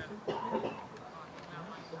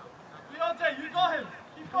 Leonte, you got him!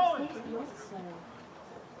 Keep going!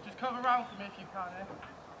 Just come around for me if you can, eh?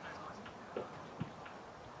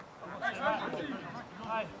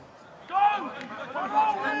 Hey. Go!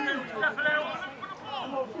 Step it out!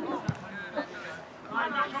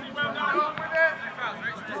 Well done! With it!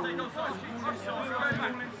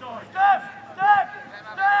 Step! Step!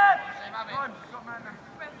 Step!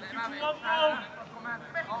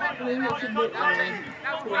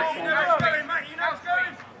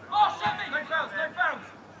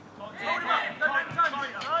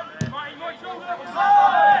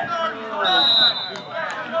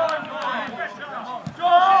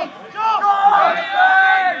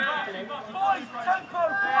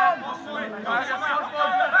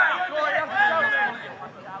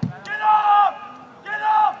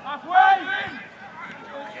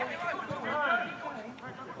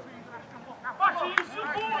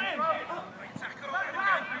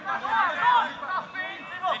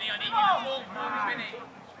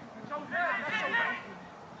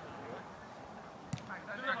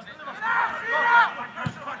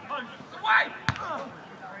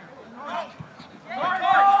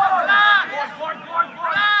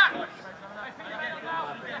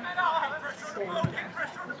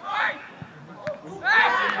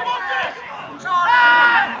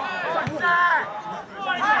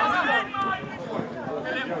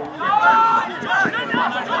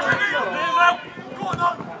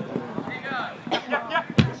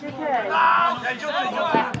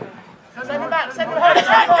 Send him back, send him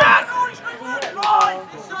back.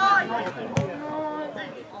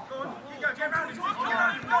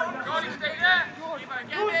 Stay there.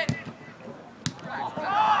 Get it.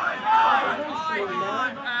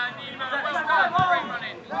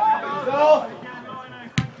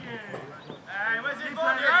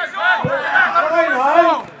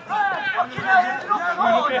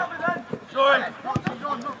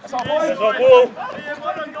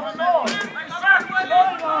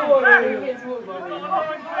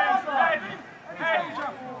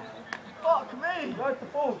 Fuck me! Where's the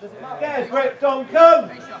ball? Does it matter? Get a grip, Don, come!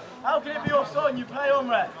 How can it be offside and you play on,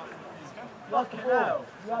 ref? Fucking hell.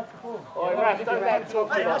 Oi, ref, don't let him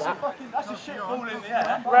talk to you like that. That's a shit ball in the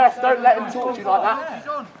air. Ref, don't let him talk to you like that. He's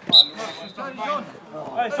on.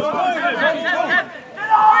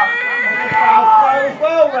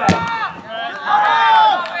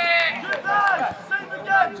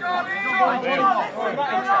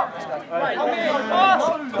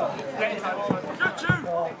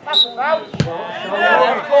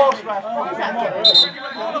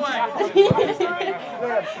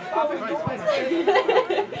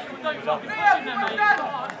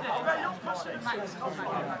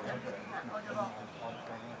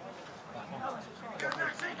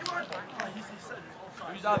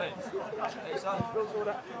 Who's having?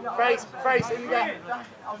 Face in the game.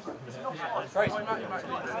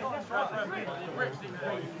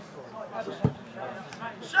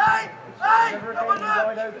 Shane! Hey! Come on up!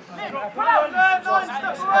 Come on, 9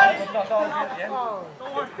 steps away!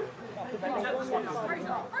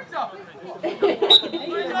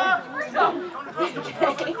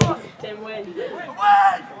 Tim win.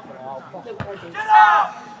 Away! Get up!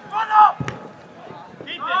 Run up! Keep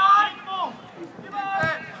it! Keep the ball! Keep it!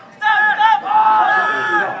 Step!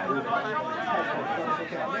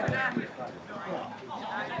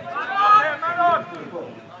 Man on!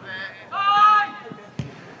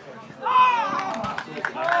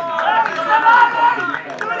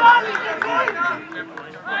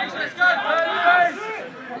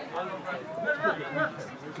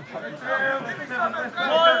 Let's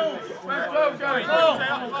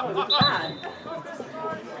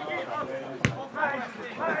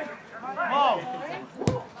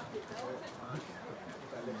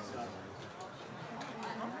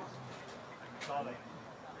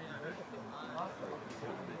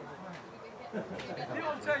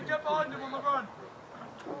go! Get behind him on the run.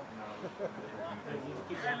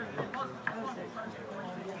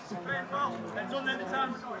 Heads on then, it's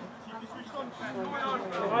hands. You can switch on.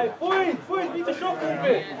 Right, boys, need to shop a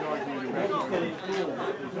bit.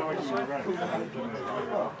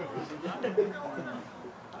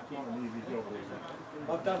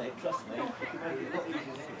 I've done it, trust me. You can make it a lot easier.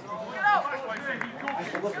 Get out!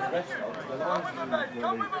 It wasn't the rest of the lines.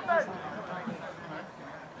 Come with me, mate.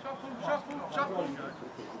 Shuffle.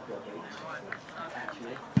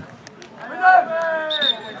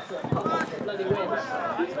 Bloody win.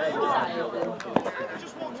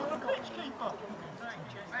 Just walked on the pitch, keeper.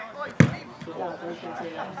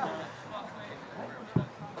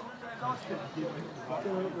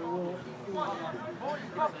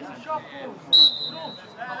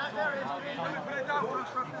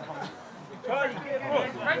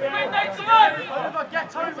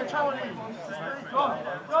 Get over, Charlie. Go.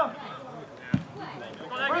 Go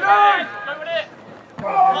with it!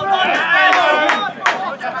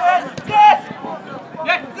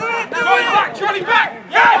 Charlie back!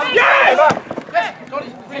 Yes! Johnny,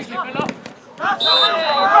 please keep it up.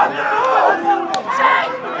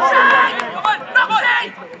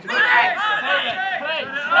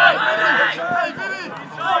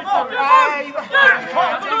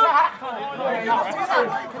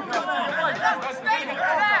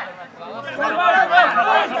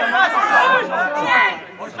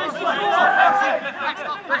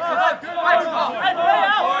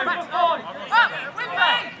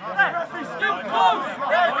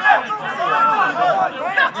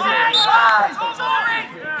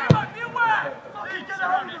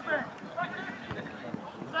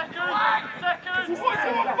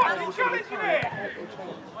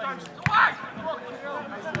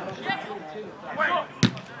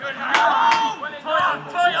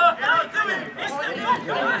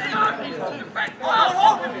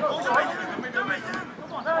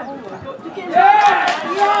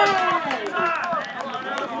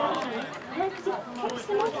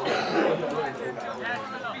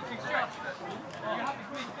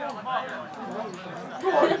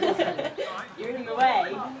 You're in the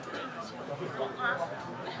way.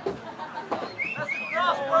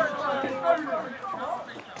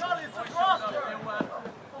 Charlie, it's a cross.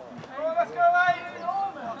 Let's go, mate.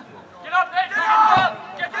 Get up, Nick!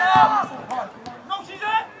 Get up! No, she's in.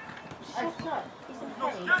 Shut up. He's in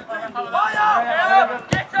pain. Fire!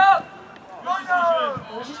 Get up!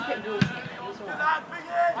 We'll just put yours in.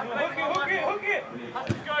 Hook it. Has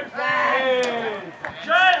to go.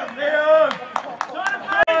 Shane, Leon.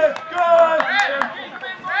 Good.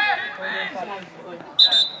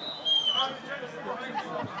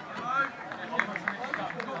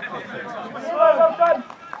 Well done.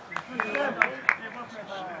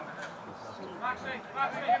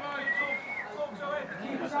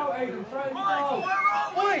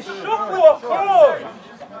 Boys, shuffle up, come on.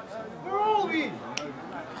 Where are we?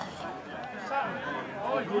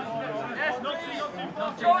 Yes, no.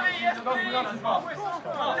 Johnny, yes, please.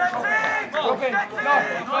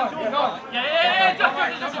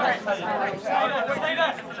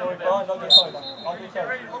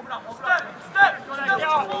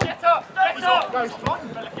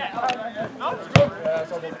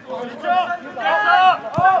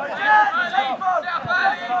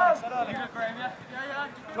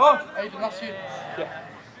 Aiden, that's you.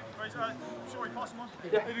 Sorry, pass him on.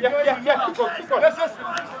 Yeah, keep going. Let's just...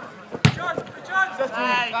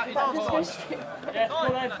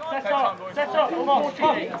 Set up, come on,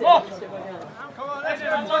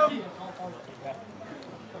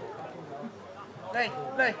 Lay.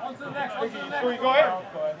 On to the next, Sure you got it?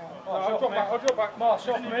 I'll drop back. Mark,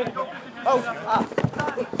 shot for me.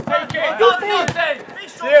 Take it!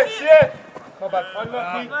 See it! Not bad.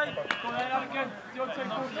 Unlucky.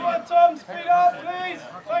 Come on, Tom, speed up, please.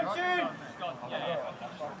 Thank you.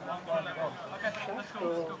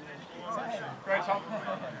 Great, Tom.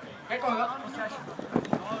 Get on that.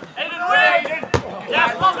 Aiden, win!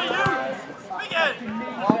 Yes, lovely you! Big Ed!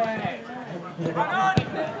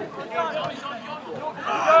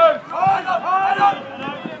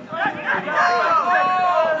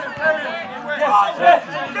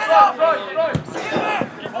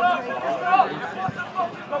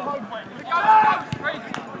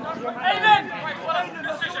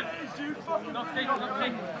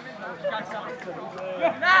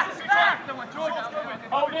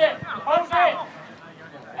 Hold it!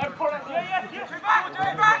 And pull it.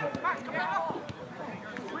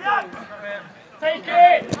 Take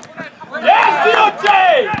it! Yes,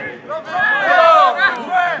 Deontay!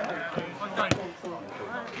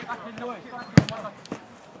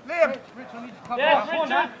 Liam! Yes,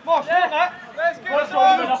 Richard! Moss, Yes. Let's go!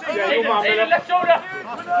 Left shoulder!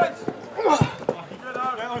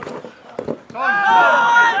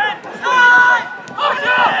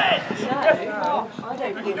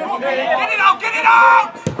 Get it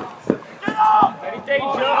out! Any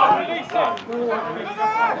danger? Release it!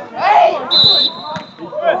 Hey!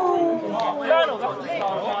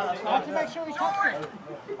 I have to make sure he touches it.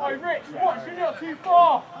 Oh, Rich, watch, you're not too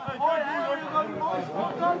far!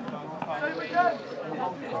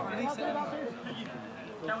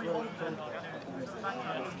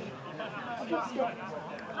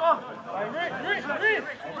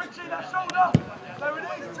 Richie, that shoulder! There it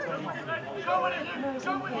is! Go with it!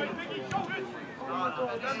 Biggie, shoulders!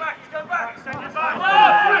 Go back! Send it back!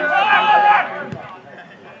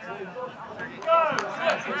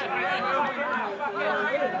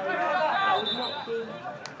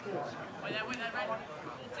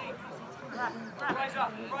 Rise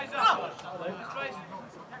up! Go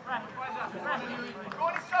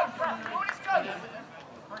on his toes!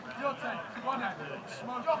 Your turn! Come on now!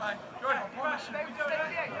 Small Josh! Good! Stay with the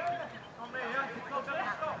 88! On me, yeah?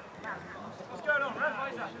 What's going on, Ref?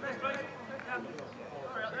 Next place?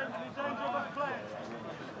 Hurry up then, any danger of us players?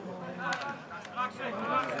 Maxi!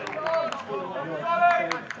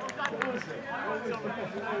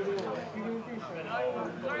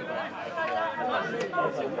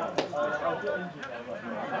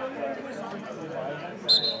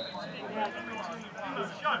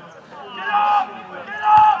 Get up!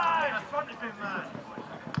 In front of him, man!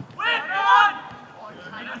 Win, come on!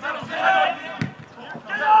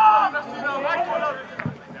 Get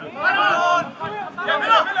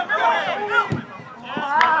up!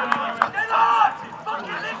 Get up!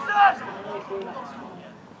 Fucking listen!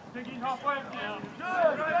 Digging halfway. Good!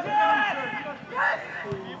 Yes!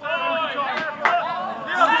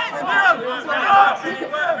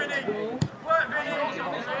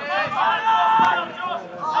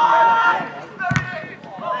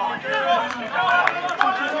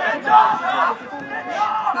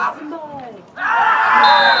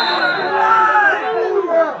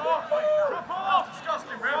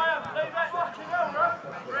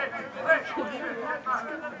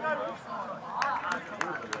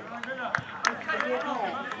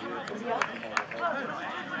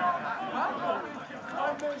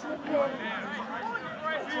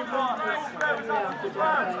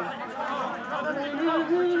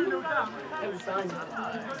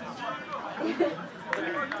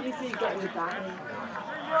 You see, getting with that.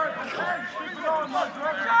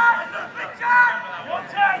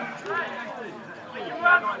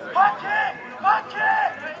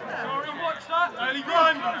 Early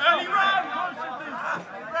run!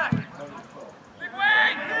 Big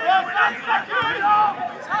wing!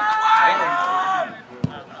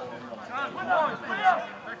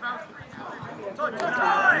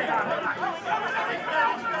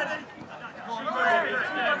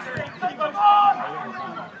 Come on!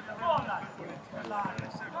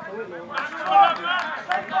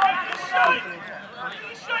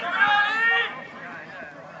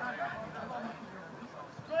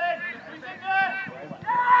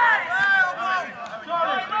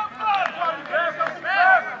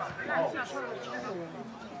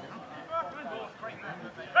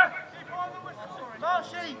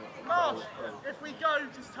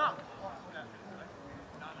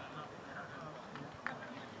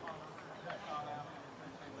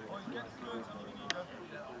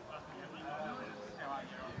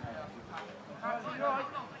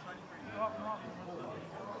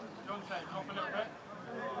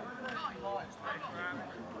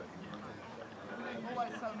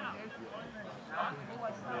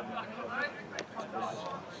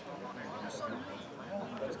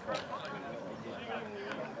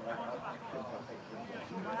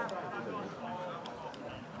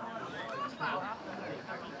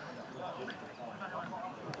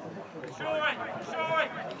 Shorey,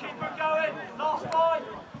 keep her going. Last 5.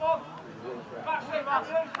 Come on.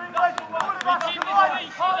 Bashley, bring those forward. Keep this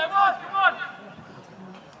weak. Come on.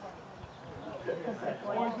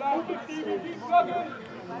 Boys, last 15, keep slugging.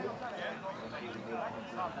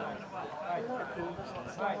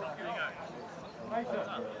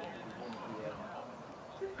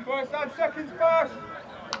 Boys, 10 seconds, Bash.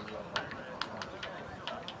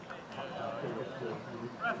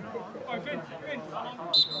 Oh, Vince.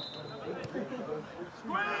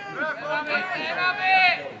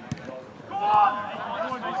 Go on!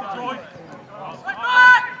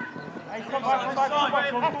 Hey, come back, John.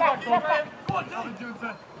 Go on,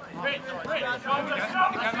 Rich,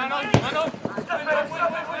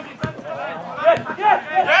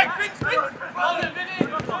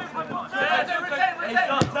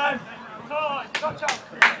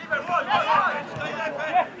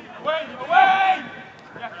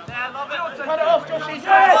 Cut it off, Josh. He's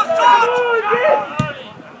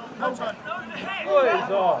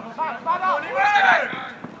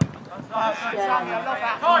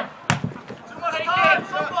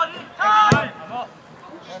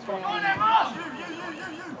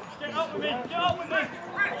Get up with me!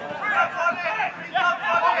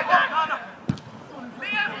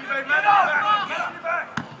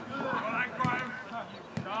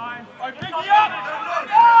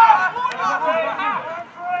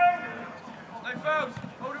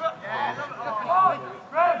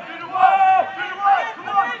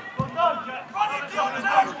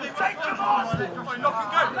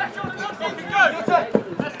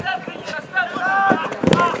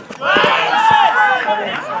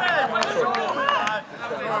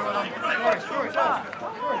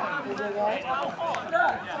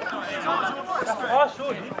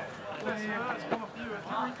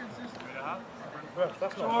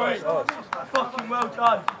 That's not right. Oh, Fucking well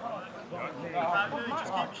done.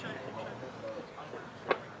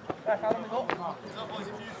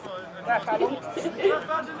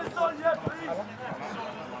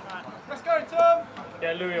 Let's go, Tom.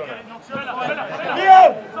 Yeah, Louis on it. Leo!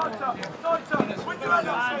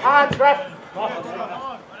 Hands, ref.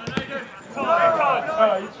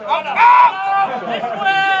 This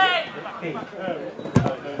way!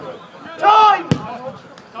 Time!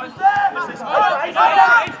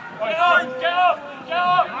 Get up!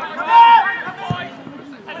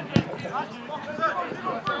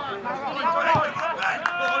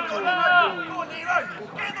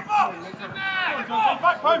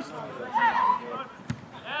 Back post!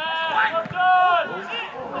 Well done!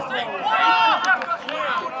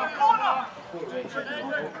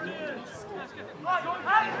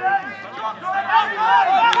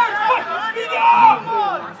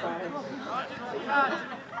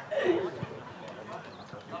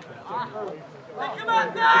 Come on,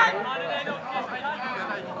 Dan!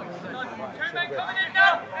 Two men coming in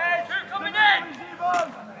now! Two coming in!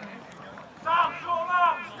 Sam, short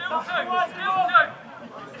up! Still two!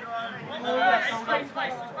 One more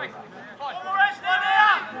space. One more rest in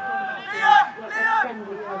here!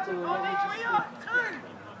 Liam! Two!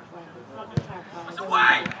 It's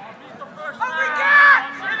away! Hungry cat!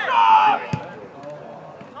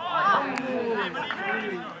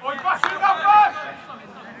 Oi, Bash, you go, Bash!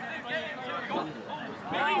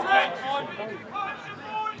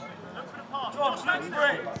 Josh, next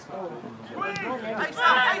three!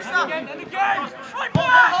 Asa! And again! Right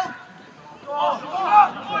ball!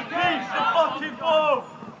 Peace, the fucking ball!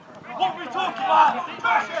 What are we talking about?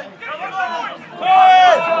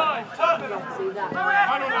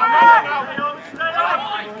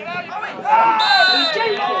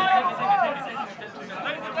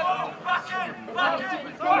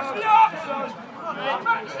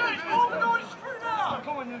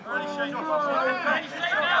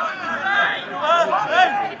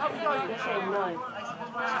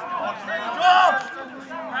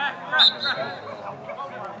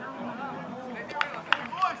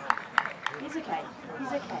 He's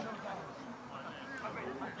okay.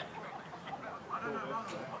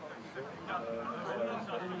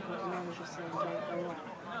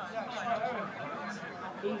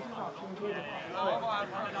 He fucking did it.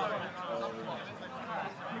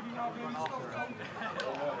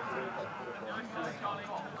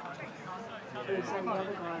 we send the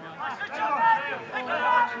other guy out.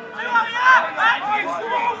 The manager's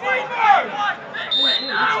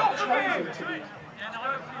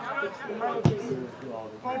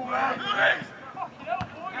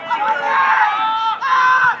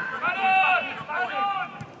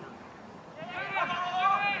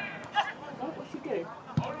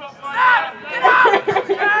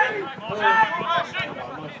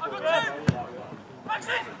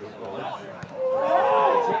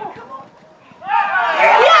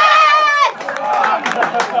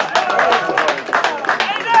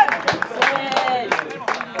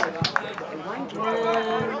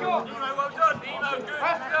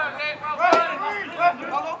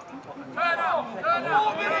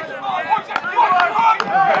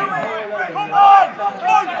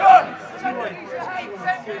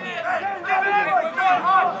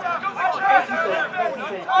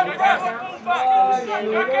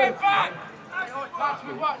what's he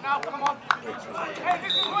doing? Now, come on. Hey,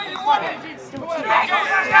 this is where you want it.